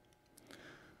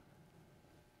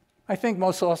 I think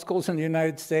most law schools in the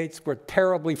United States were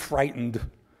terribly frightened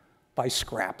by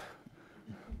SCRAP.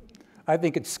 I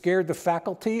think it scared the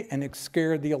faculty and it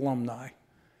scared the alumni.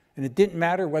 And it didn't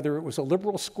matter whether it was a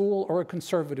liberal school or a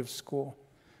conservative school.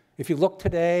 If you look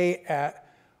today at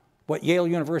what Yale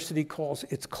University calls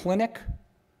its clinic,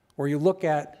 or you look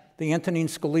at the Antonin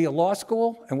Scalia Law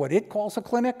School and what it calls a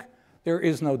clinic, there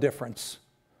is no difference.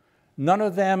 None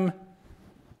of them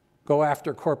go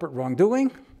after corporate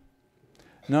wrongdoing.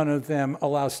 None of them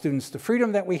allow students the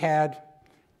freedom that we had.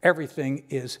 Everything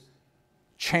is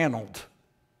channeled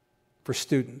for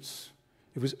students.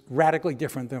 It was radically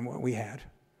different than what we had.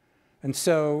 And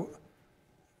so,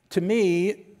 to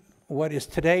me, what is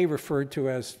today referred to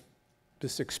as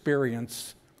this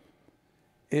experience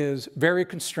is very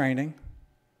constraining,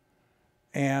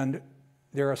 and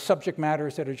there are subject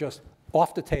matters that are just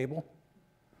off the table,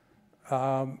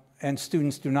 and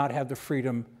students do not have the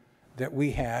freedom that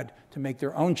we had to make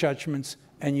their own judgments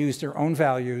and use their own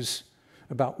values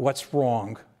about what's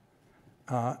wrong,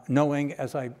 knowing,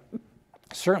 as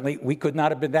certainly we could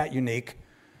not have been that unique,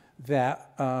 that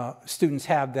students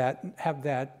have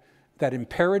that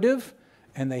imperative,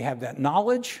 and they have that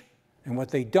knowledge, and what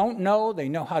they don't know, they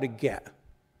know how to get.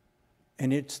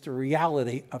 And it's the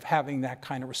reality of having that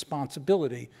kind of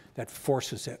responsibility that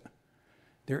forces it.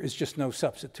 There is just no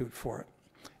substitute for it.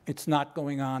 It's not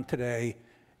going on today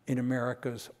in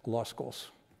America's law schools.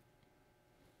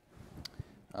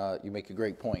 You make a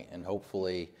great point, and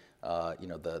hopefully, you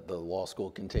know, the law school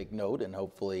can take note and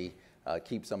hopefully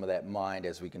keep some of that in mind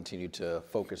as we continue to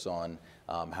focus on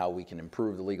how we can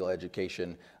improve the legal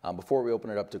education. Before we open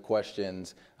it up to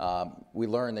questions, we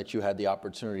learned that you had the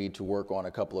opportunity to work on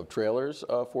a couple of trailers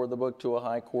for the book to a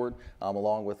high court,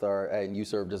 along with and you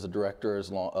served as a director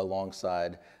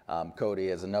alongside Cody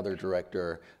as another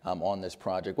director on this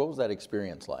project. What was that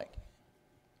experience like?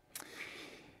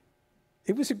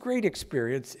 It was a great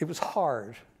experience. It was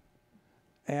hard.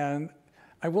 And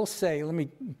I will say, let me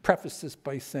preface this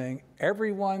by saying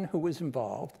everyone who was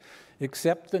involved,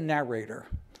 except the narrator,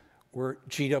 were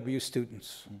GWU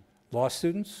students, law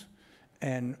students,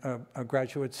 and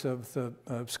graduates of the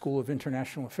School of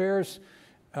International Affairs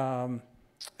and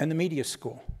the media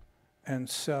school. And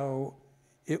so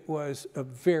it was a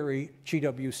very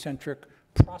GWU-centric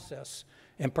process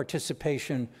and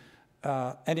participation.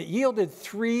 And it yielded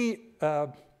three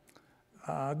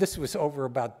this was over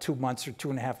about 2 months or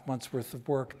 2.5 months worth of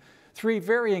work. Three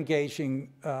very engaging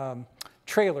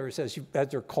trailers, as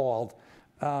they're called.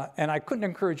 And I couldn't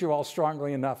encourage you all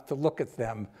strongly enough to look at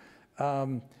them.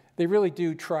 They really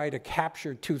do try to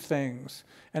capture two things.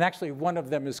 And actually, one of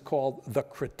them is called The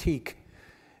Critique.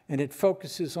 And it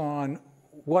focuses on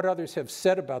what others have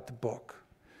said about the book,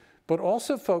 but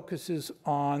also focuses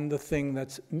on the thing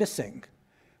that's missing,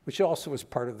 which also is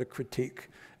part of the critique,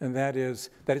 and that is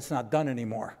that it's not done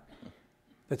anymore,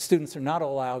 that students are not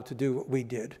allowed to do what we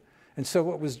did. And so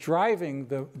what was driving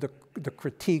the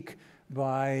critique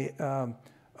by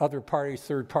other parties,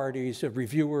 third parties,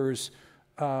 reviewers,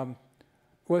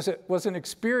 was an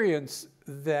experience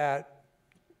that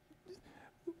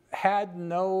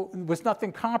was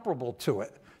nothing comparable to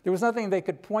it. There was nothing they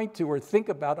could point to or think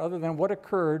about other than what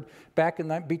occurred back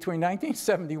between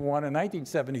 1971 and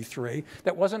 1973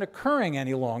 that wasn't occurring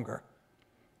any longer.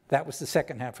 That was the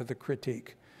second half of the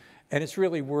critique. And it's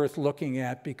really worth looking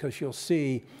at because you'll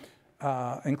see,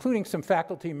 including some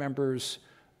faculty members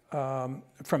from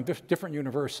different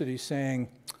universities saying,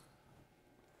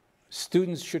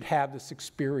 students should have this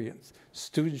experience.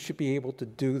 Students should be able to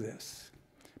do this.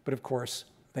 But of course,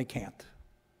 they can't.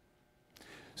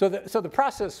 So the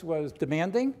process was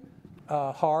demanding,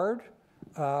 hard.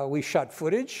 We shot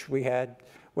footage. We had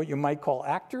what you might call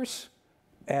actors.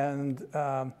 And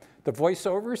the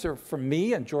voiceovers are from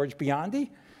me and George Biondi.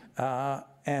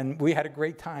 And we had a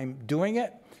great time doing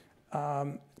it.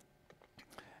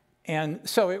 And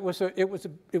so it was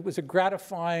a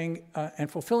gratifying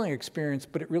and fulfilling experience,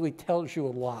 but it really tells you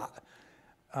a lot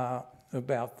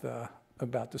about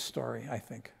the story, I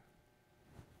think.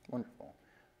 Wonderful.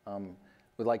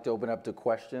 We'd like to open up to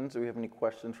questions. Do we have any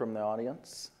questions from the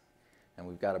audience? And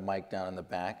we've got a mic down in the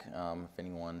back if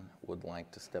anyone would like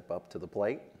to step up to the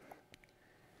plate.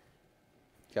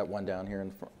 Got one down here in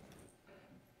the front.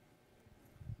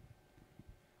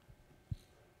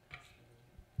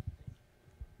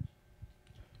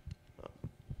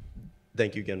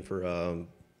 thank you again for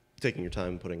taking your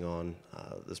time putting on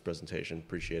this presentation.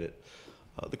 Appreciate it.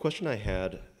 The question I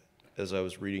had as I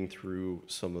was reading through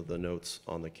some of the notes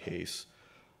on the case,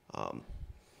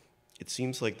 it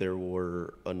seems like there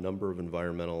were a number of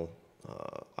environmental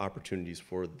opportunities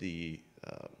for the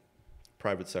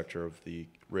private sector of the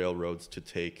railroads to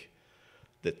take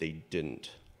that they didn't.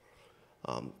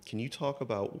 Can you talk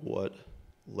about what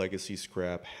legacy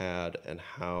scrap had and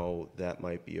how that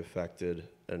might be affected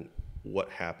and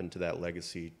what happened to that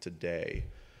legacy today?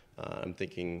 I'm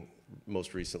thinking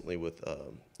most recently with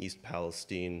East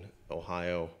Palestine,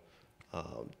 Ohio,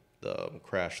 the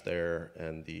crash there,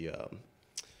 and the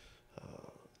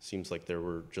seems like there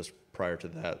were just prior to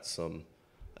that some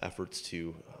efforts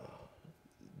to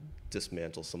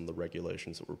dismantle some of the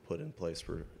regulations that were put in place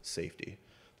for safety.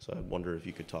 So I wonder if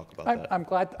you could talk about that. I'm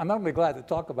not only glad to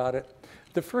talk about it.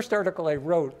 The first article I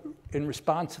wrote in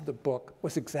response to the book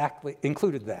was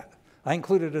included that. I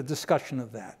included a discussion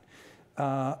of that.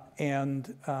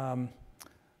 And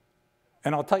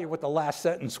I'll tell you what the last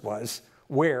sentence was: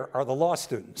 where are the law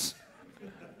students?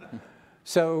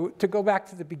 So to go back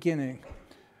to the beginning,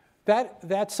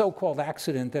 that so-called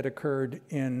accident that occurred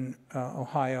in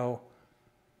Ohio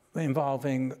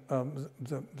involving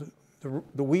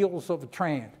the wheels of a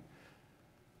train,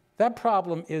 that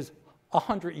problem is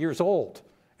 100 years old.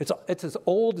 It's as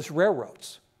old as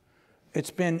railroads. It's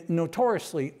been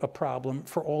notoriously a problem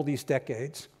for all these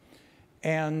decades.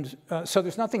 And so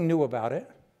there's nothing new about it.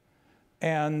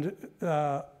 And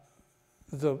the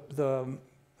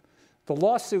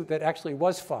lawsuit that actually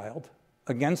was filed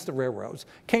against the railroads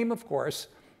came, of course,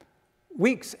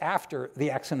 weeks after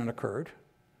the accident occurred.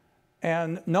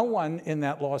 And no one in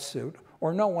that lawsuit,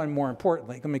 or no one more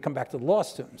importantly, let me come back to the law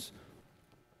students,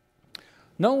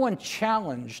 no one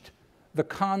challenged the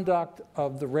conduct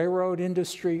of the railroad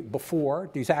industry before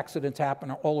these accidents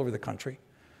happened all over the country.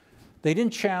 They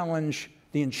didn't challenge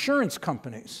the insurance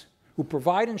companies who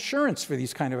provide insurance for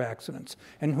these kind of accidents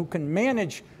and who can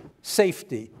manage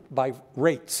safety by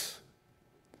rates.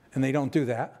 And they don't do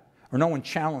that, or no one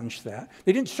challenged that.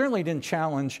 They certainly didn't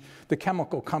challenge the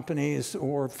chemical companies,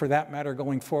 or for that matter,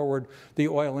 going forward, the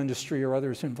oil industry or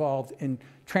others involved in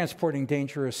transporting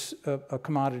dangerous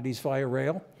commodities via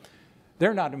rail.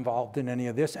 They're not involved in any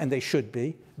of this, and they should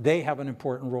be. They have an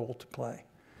important role to play.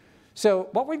 So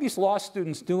what were these law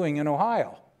students doing in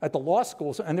Ohio at the law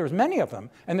schools? And there's many of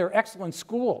them, and they're excellent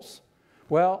schools.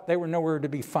 Well, they were nowhere to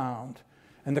be found.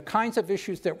 And the kinds of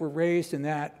issues that were raised in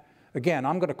that, again,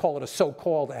 I'm going to call it a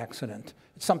so-called accident.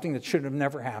 It's something that should have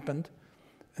never happened,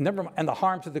 and the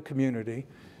harm to the community,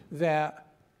 that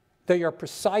they are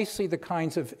precisely the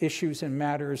kinds of issues and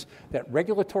matters that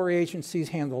regulatory agencies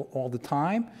handle all the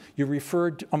time. You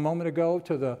referred a moment ago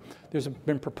to there's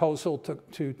been proposal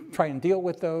to try and deal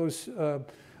with those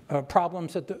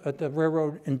problems that the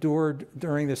railroad endured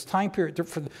during this time period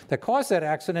that caused that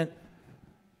accident.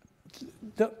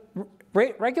 The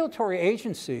regulatory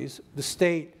agencies, the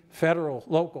state, federal,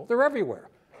 local, they're everywhere.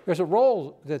 There's a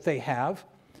role that they have.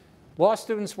 Law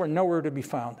students were nowhere to be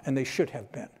found, and they should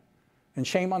have been. And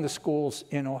shame on the schools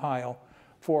in Ohio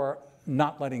for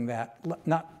not letting that,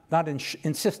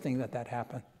 insisting that that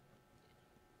happen.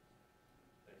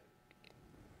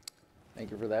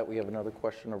 Thank you for that. We have another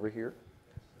question over here.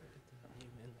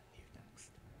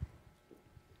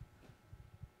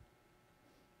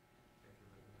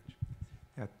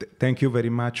 Thank you very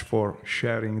much for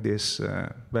sharing this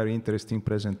very interesting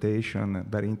presentation,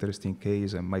 very interesting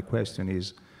case. And my question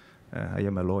is, I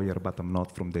am a lawyer, but I'm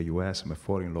not from the US. I'm a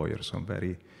foreign lawyer, so I'm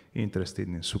very interested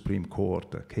in Supreme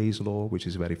Court case law, which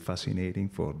is very fascinating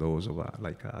for those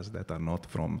like us that are not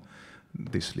from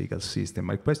this legal system.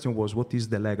 My question was, what is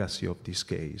the legacy of this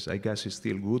case? I guess it's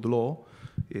still good law.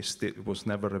 It was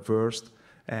never reversed.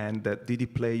 And did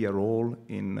it play a role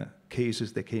in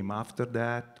cases that came after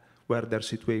that? Were there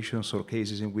situations or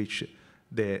cases in which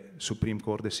the Supreme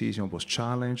Court decision was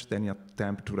challenged, any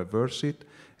attempt to reverse it?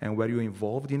 And were you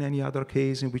involved in any other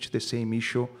case in which the same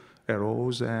issue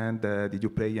arose? And did you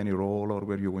play any role, or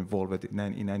were you involved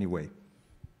in any way?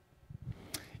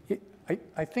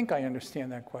 I think I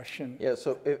understand that question. Yeah,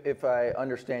 so if I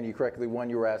understand you correctly, one,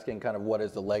 you were asking kind of what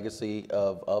is the legacy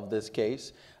of this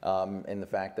case, and the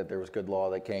fact that there was good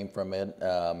law that came from it,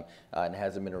 and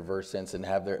hasn't been reversed since, and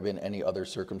have there been any other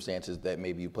circumstances that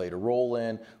maybe you played a role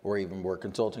in, or even were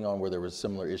consulting on, where there was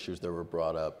similar issues that were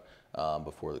brought up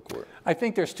before the court? I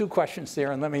think there's two questions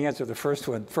there, and let me answer the first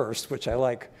one first, which I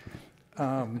like.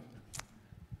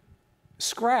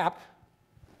 Scrap,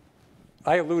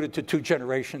 I alluded to two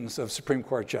generations of Supreme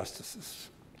Court justices.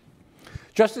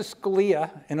 Justice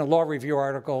Scalia, in a law review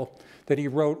article that he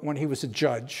wrote when he was a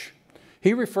judge,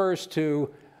 He refers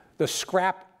to the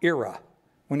scrap era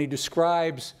when he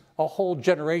describes a whole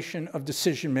generation of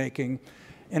decision-making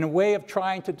in a way of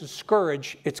trying to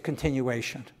discourage its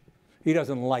continuation. He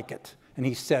doesn't like it, and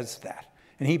he says that.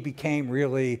 And he became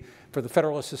really, for the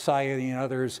Federalist Society and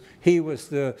others, he was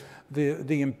the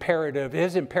imperative.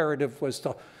 His imperative was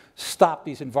to stop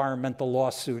these environmental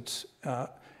lawsuits,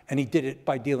 and he did it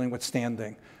by dealing with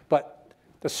standing. But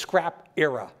the scrap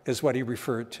era is what he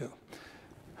referred to.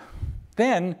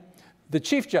 Then the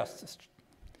Chief Justice,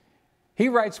 he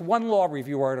writes one law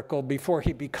review article before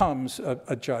he becomes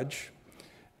a judge,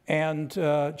 and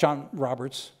John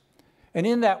Roberts. And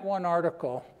in that one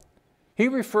article, he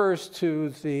refers to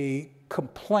the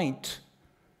complaint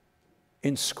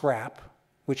in scrap,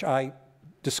 which I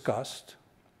discussed,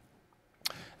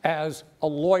 as a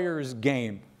lawyer's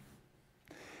game.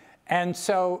 And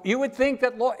so you would think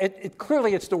that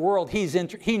clearly it's the world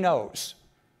he knows.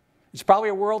 It's probably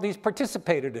a world he's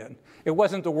participated in. It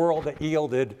wasn't the world that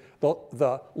yielded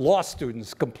the law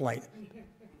student's complaint.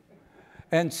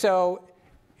 And so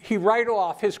he right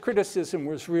off, his criticism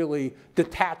was really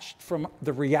detached from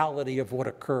the reality of what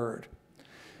occurred.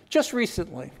 Just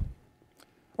recently,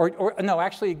 no,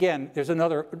 actually again, there's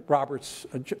another Roberts,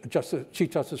 Chief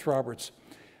Justice Roberts,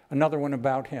 another one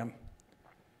about him.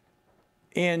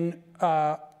 In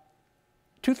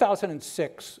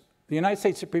 2006, the United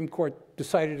States Supreme Court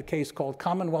decided a case called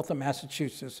Commonwealth of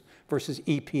Massachusetts versus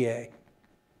EPA.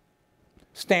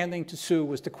 Standing to sue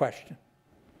was the question.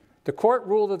 The court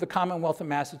ruled that the Commonwealth of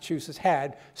Massachusetts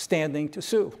had standing to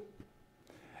sue.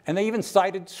 And they even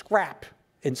cited scrap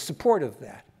in support of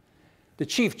that. The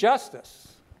Chief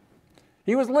Justice,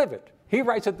 he was livid. He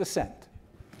writes a dissent.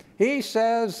 He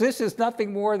says this is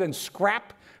nothing more than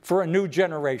scrap for a new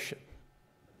generation.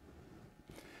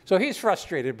 So he's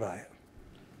frustrated by it.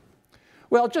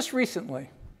 Well, just recently,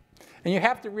 and you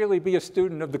have to really be a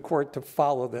student of the court to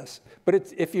follow this,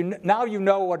 but now you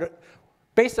know what,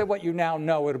 based on what you now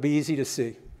know, it'll be easy to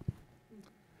see.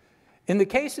 In the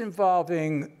case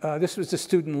involving, this was the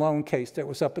student loan case that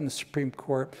was up in the Supreme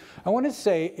Court. I want to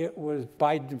say it was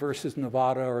Biden versus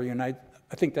Nevada or United,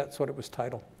 I think that's what it was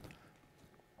titled.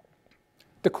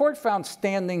 The court found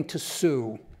standing to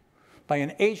sue by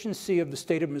an agency of the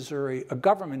state of Missouri, a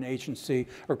government agency,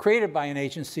 or created by an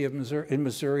agency of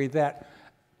Missouri that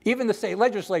even the state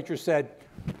legislature said,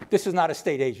 this is not a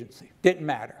state agency, didn't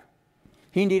matter.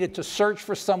 He needed to search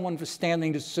for someone for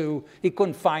standing to sue. He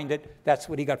couldn't find it. That's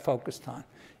what he got focused on.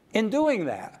 In doing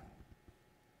that,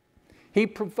 he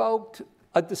provoked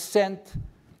a dissent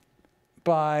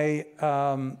by,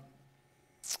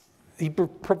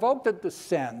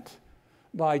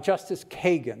 Justice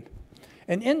Kagan.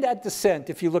 And in that dissent,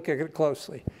 if you look at it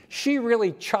closely, she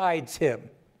really chides him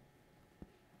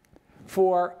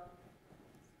for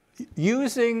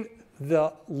using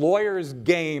the lawyer's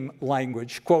game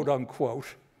language, quote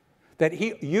unquote, that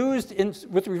he used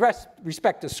with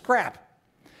respect to scrap.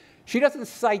 She doesn't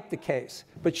cite the case,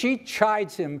 but she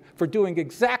chides him for doing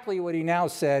exactly what he now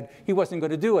said he wasn't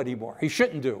going to do anymore. He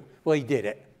shouldn't do. Well, he did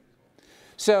it.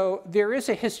 So there is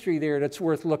a history there that's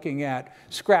worth looking at.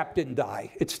 Scrap didn't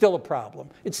die. It's still a problem.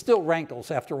 It still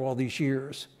rankles after all these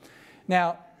years.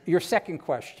 Now, your second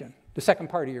question, the second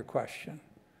part of your question.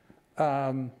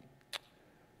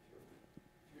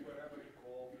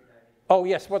 Oh,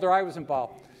 yes, whether I was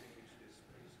involved.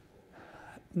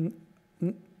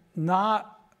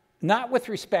 Not with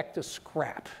respect to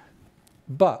scrap,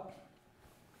 but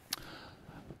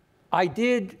I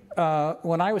did,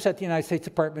 when I was at the United States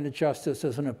Department of Justice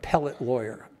as an appellate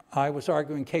lawyer, I was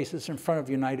arguing cases in front of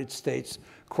United States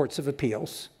Courts of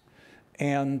Appeals.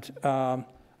 And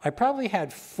I probably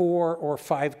had 4 or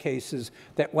 5 cases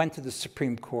that went to the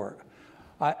Supreme Court.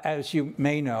 As you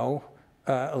may know,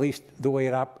 at least the way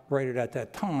it operated at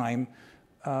that time,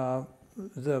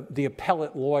 the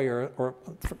appellate lawyer, or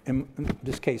in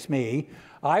this case me,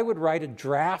 I would write a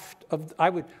draft of,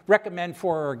 I would recommend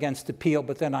for or against appeal,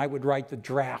 but then I would write the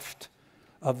draft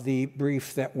of the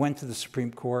brief that went to the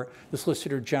Supreme Court. The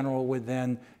Solicitor General would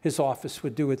then, his office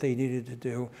would do what they needed to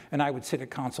do, and I would sit at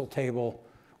counsel table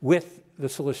with the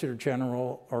Solicitor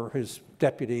General or his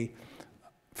deputy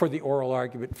for the oral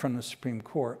argument from the Supreme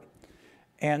Court.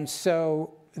 And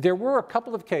so there were a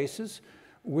couple of cases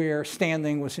where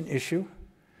standing was an issue,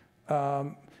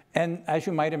 and as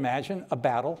you might imagine, a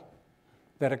battle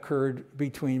that occurred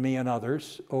between me and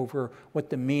others over what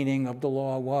the meaning of the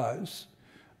law was.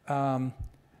 And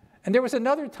there was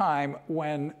another time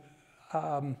when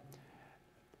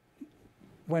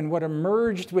what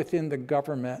emerged within the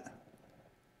government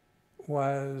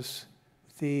was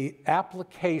the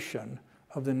application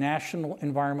of the National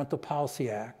Environmental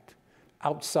Policy Act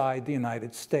outside the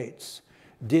United States?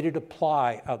 Did it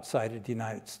apply outside of the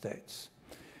United States?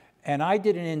 And I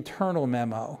did an internal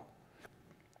memo.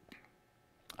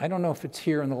 I don't know if it's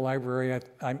here in the library.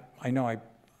 I know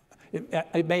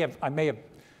I may have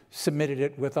submitted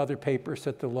it with other papers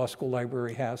that the law school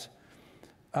library has,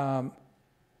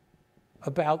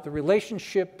 about the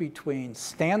relationship between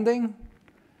standing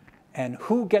and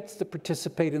who gets to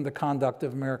participate in the conduct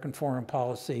of American foreign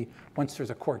policy once there's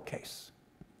a court case.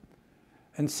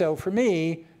 And so for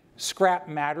me, scrap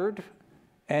mattered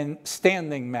and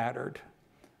standing mattered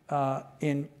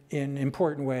in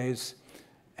important ways.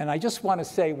 And I just want to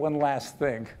say one last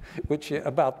thing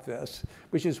about this,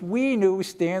 which is we knew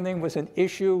standing was an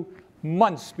issue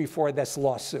months before this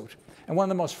lawsuit. And one of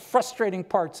the most frustrating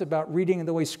parts about reading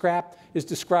the way scrap is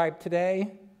described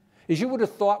today is you would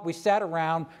have thought we sat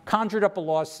around, conjured up a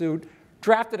lawsuit,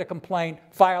 drafted a complaint,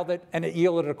 filed it, and it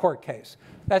yielded a court case.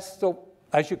 That's,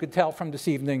 as you could tell from this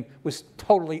evening, was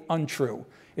totally untrue.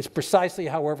 It's precisely,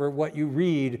 however, what you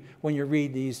read when you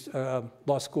read these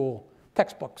law school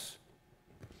textbooks.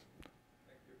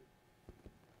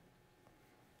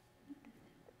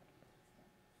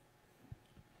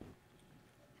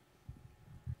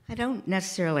 I don't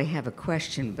necessarily have a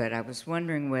question, but I was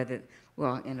wondering whether,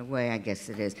 well, in a way, I guess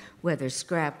it is, whether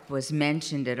scrap was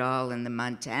mentioned at all in the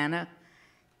Montana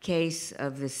case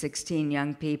of the 16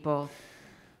 young people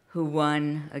who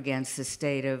won against the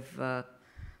state of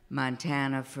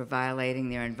Montana for violating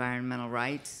their environmental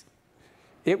rights?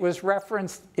 It was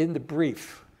referenced in the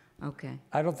brief. Okay.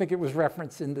 I don't think it was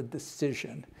referenced in the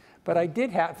decision. But I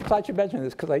did have, I'm glad you mentioned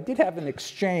this, because I did have an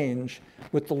exchange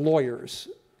with the lawyers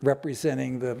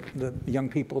representing the young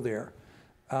people there.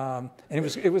 And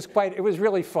it was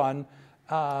really fun.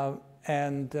 But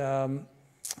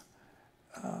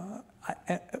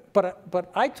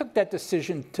I took that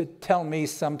decision to tell me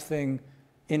something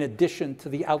in addition to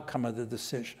the outcome of the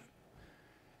decision.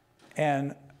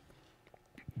 And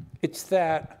it's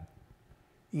that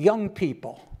young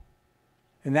people,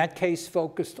 in that case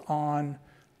focused on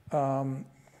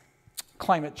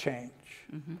climate change.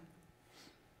 Mm-hmm.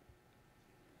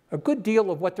 A good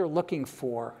deal of what they're looking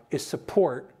for is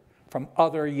support from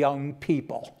other young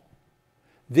people.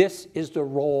 This is the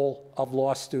role of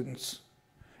law students,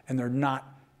 and they're not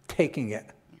taking it.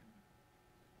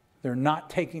 They're not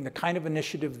taking the kind of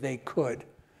initiative they could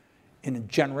in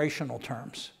generational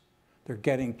terms. They're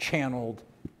getting channeled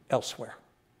elsewhere.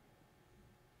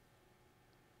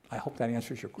 I hope that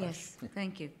answers your question. Yes,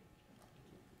 thank you.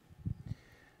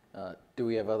 Do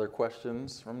we have other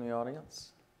questions from the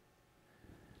audience?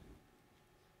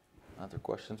 Other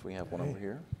questions? We have one over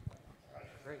here.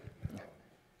 Great. It's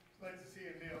nice to see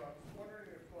you, Neil. I was wondering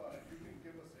if you can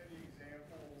give us any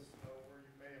examples where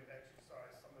you may have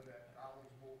exercised some of that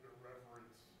knowledgeable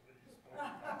irreverence that you spoke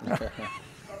about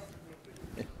subsequently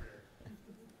in your career.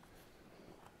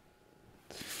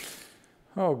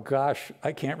 Oh gosh,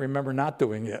 I can't remember not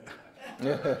doing it.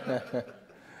 I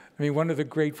mean, one of the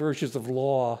great virtues of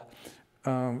law,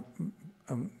 for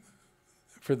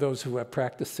those who have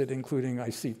practiced it, including I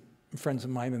see friends of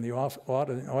mine in the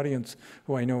audience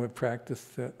who I know have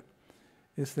practiced it,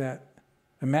 is that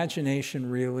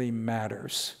imagination really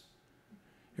matters.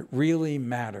 It really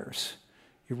matters.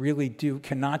 You really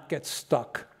cannot get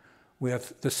stuck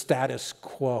with the status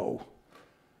quo.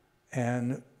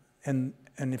 And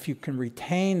if you can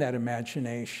retain that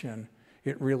imagination,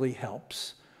 it really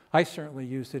helps. I certainly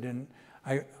used it in,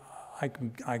 I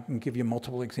can give you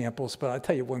multiple examples, but I'll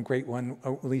tell you one great one,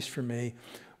 at least for me,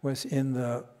 was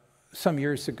some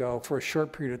years ago, for a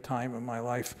short period of time in my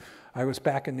life, I was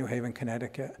back in New Haven,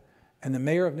 Connecticut, and the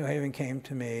mayor of New Haven came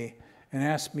to me and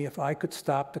asked me if I could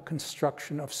stop the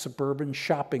construction of suburban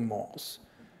shopping malls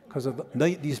because of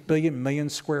these million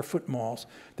square foot malls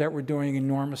that were doing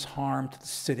enormous harm to the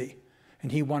city. And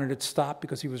he wanted it stopped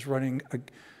because he was running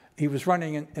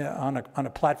on a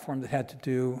platform that had to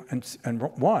do, and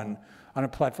won on a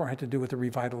platform that had to do with the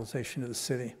revitalization of the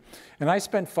city. And I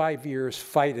spent 5 years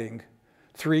fighting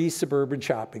 3 suburban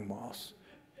shopping malls,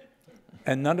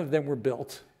 and none of them were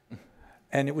built.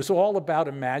 And it was all about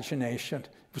imagination.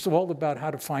 It was all about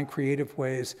how to find creative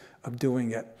ways of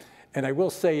doing it. And I will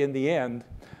say in the end,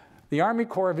 the Army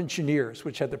Corps of Engineers,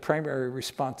 which had the primary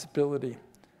responsibility,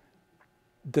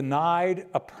 denied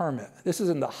a permit. This is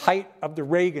in the height of the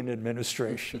Reagan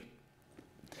administration.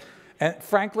 And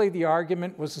frankly, the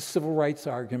argument was a civil rights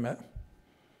argument.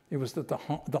 It was that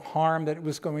the harm that it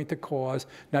was going to cause,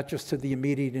 not just to the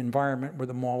immediate environment where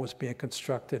the mall was being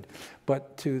constructed,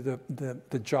 but to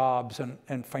the jobs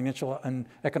and financial and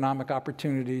economic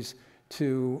opportunities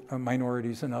to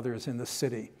minorities and others in the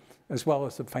city, as well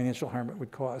as the financial harm it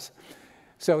would cause.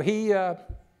 So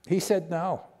he said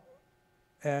no.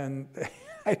 And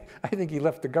I think he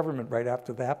left the government right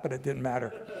after that, but it didn't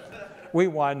matter. We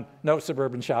won. No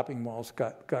suburban shopping malls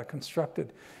got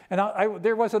constructed. And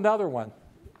there was another one.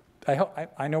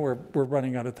 I know we're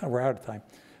running out of time. We're out of time.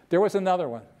 There was another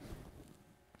one.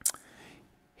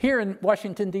 Here in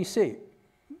Washington, D.C.,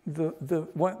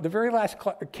 the very last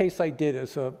case I did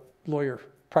as a lawyer,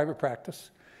 private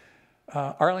practice,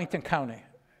 Arlington County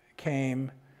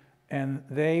came and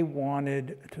they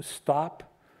wanted to stop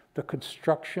the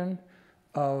construction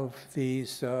of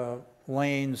these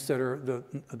lanes that are the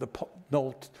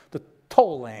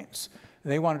toll lanes.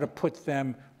 They wanted to put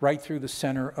them right through the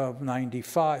center of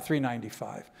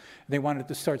 395. They wanted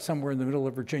to start somewhere in the middle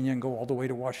of Virginia and go all the way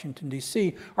to Washington,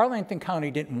 D.C. Arlington County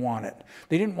didn't want it.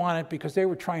 They didn't want it because they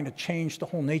were trying to change the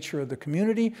whole nature of the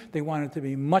community. They wanted it to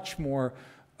be much more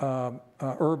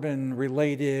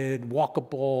urban-related,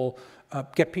 walkable,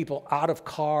 get people out of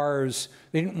cars.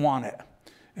 They didn't want it.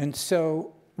 And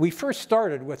so we first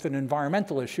started with an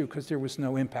environmental issue because there was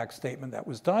no impact statement that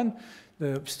was done.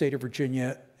 The state of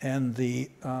Virginia and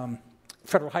the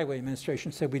Federal Highway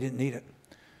Administration said we didn't need it.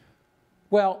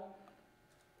 Well,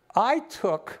 I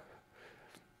took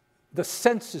the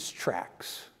census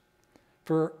tracts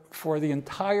for the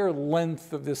entire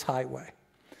length of this highway.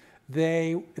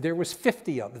 There was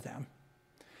 50 of them.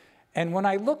 And when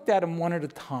I looked at them one at a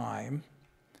time,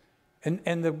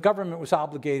 and the government was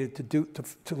obligated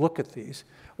to look at these,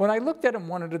 when I looked at them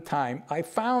one at a time, I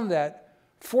found that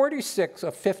 46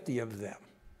 of 50 of them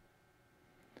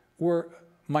were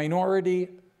minority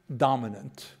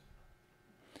dominant.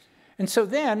 And so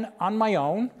then, on my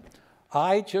own,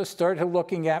 I just started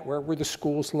looking at where were the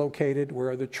schools located, where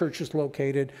are the churches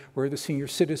located, where are the senior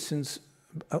citizens,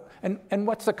 and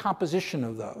what's the composition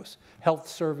of those? Health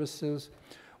services.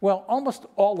 Well, almost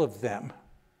all of them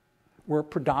were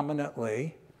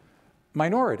predominantly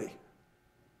minority.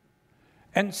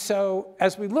 And so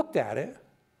as we looked at it,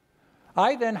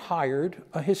 I then hired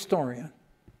a historian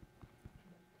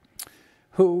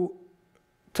who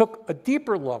took a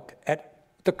deeper look at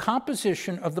the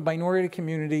composition of the minority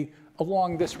community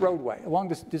along this roadway,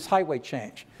 along this highway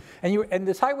change. And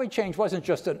this highway change wasn't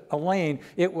just a lane,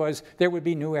 it was there would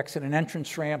be new exit and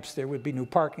entrance ramps, there would be new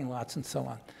parking lots and so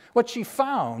on. What she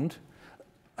found,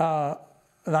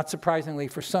 not surprisingly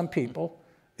for some people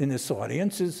in this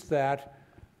audience, is that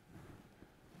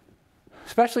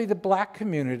especially the black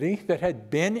community that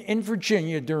had been in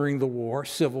Virginia during the war,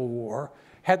 Civil War,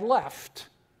 had left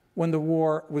when the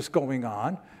war was going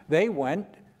on. They went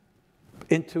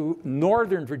into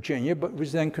northern Virginia, but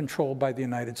was then controlled by the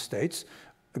United States,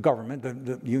 the government,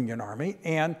 the Union Army,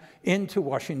 and into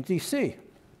Washington, D.C.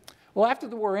 Well, after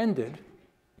the war ended,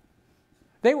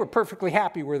 they were perfectly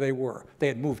happy where they were. They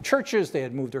had moved churches, they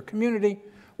had moved their community.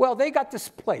 Well, they got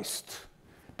displaced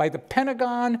by the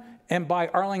Pentagon and by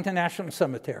Arlington National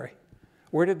Cemetery.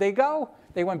 Where did they go?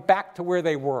 They went back to where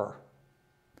they were.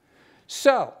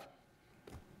 So,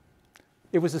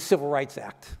 it was a Civil Rights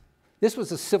Act. This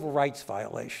was a civil rights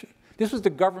violation. This was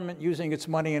the government using its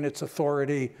money and its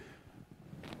authority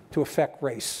to affect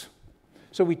race.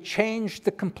 So we changed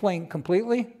the complaint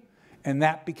completely, and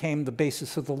that became the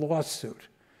basis of the lawsuit.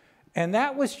 And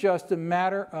that was just a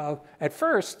matter of, at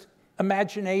first,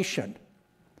 imagination.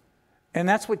 And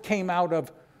that's what came out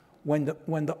of when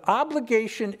the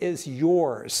obligation is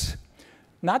yours,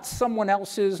 not someone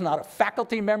else's, not a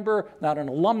faculty member, not an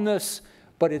alumnus,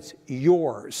 but it's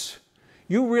yours.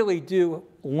 You really do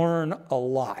learn a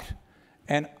lot,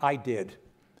 and I did.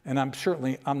 And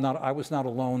I was not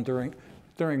alone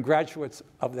during graduates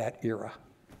of that era.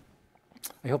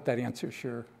 I hope that answers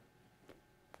your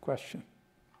question.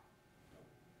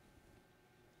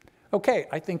 Okay,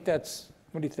 I think that's,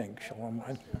 what do you think, Shallum?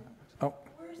 Where's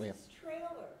this trailer?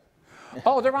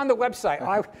 Oh, they're on the website.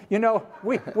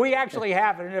 We actually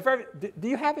have it. And if do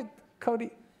you have it,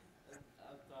 Cody?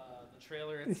 The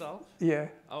trailer itself? Yeah.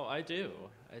 Oh, I do.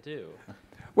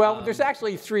 Well, there's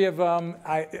actually 3 of them.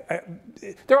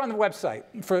 They're on the website,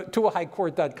 for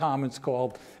toahighcourt.com it's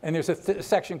called, and there's a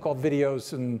section called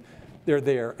videos, and they're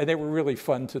there, and they were really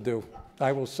fun to do,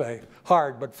 I will say.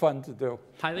 Hard, but fun to do.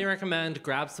 Highly recommend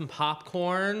grab some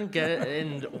popcorn, get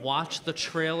and watch the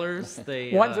trailers.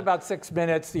 One's about 6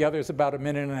 minutes, the other's about 1.5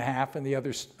 minutes, and the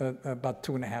other's about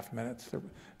 2.5 minutes.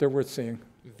 They're worth seeing.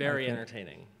 Very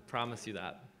entertaining. Promise you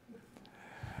that.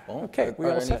 Well, okay, we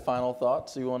all any set? final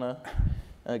thoughts you want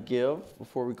to give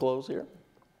before we close here?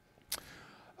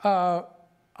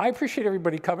 I appreciate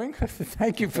everybody coming.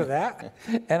 Thank you for that.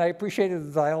 And I appreciated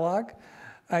the dialogue.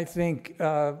 I think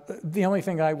the only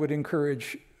thing I would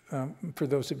encourage for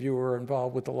those of you who are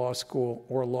involved with the law school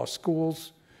or law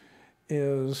schools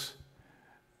is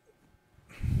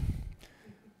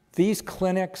these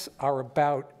clinics are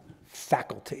about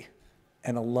faculty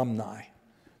and alumni.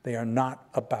 They are not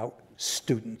about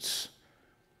students.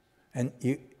 And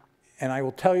I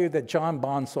will tell you that John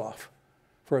Bonsoff,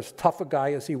 for as tough a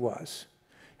guy as he was,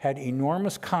 had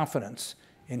enormous confidence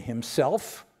in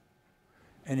himself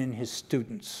and in his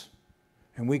students.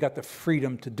 And we got the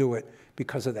freedom to do it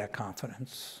because of that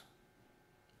confidence.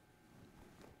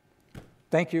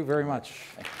 Thank you very much.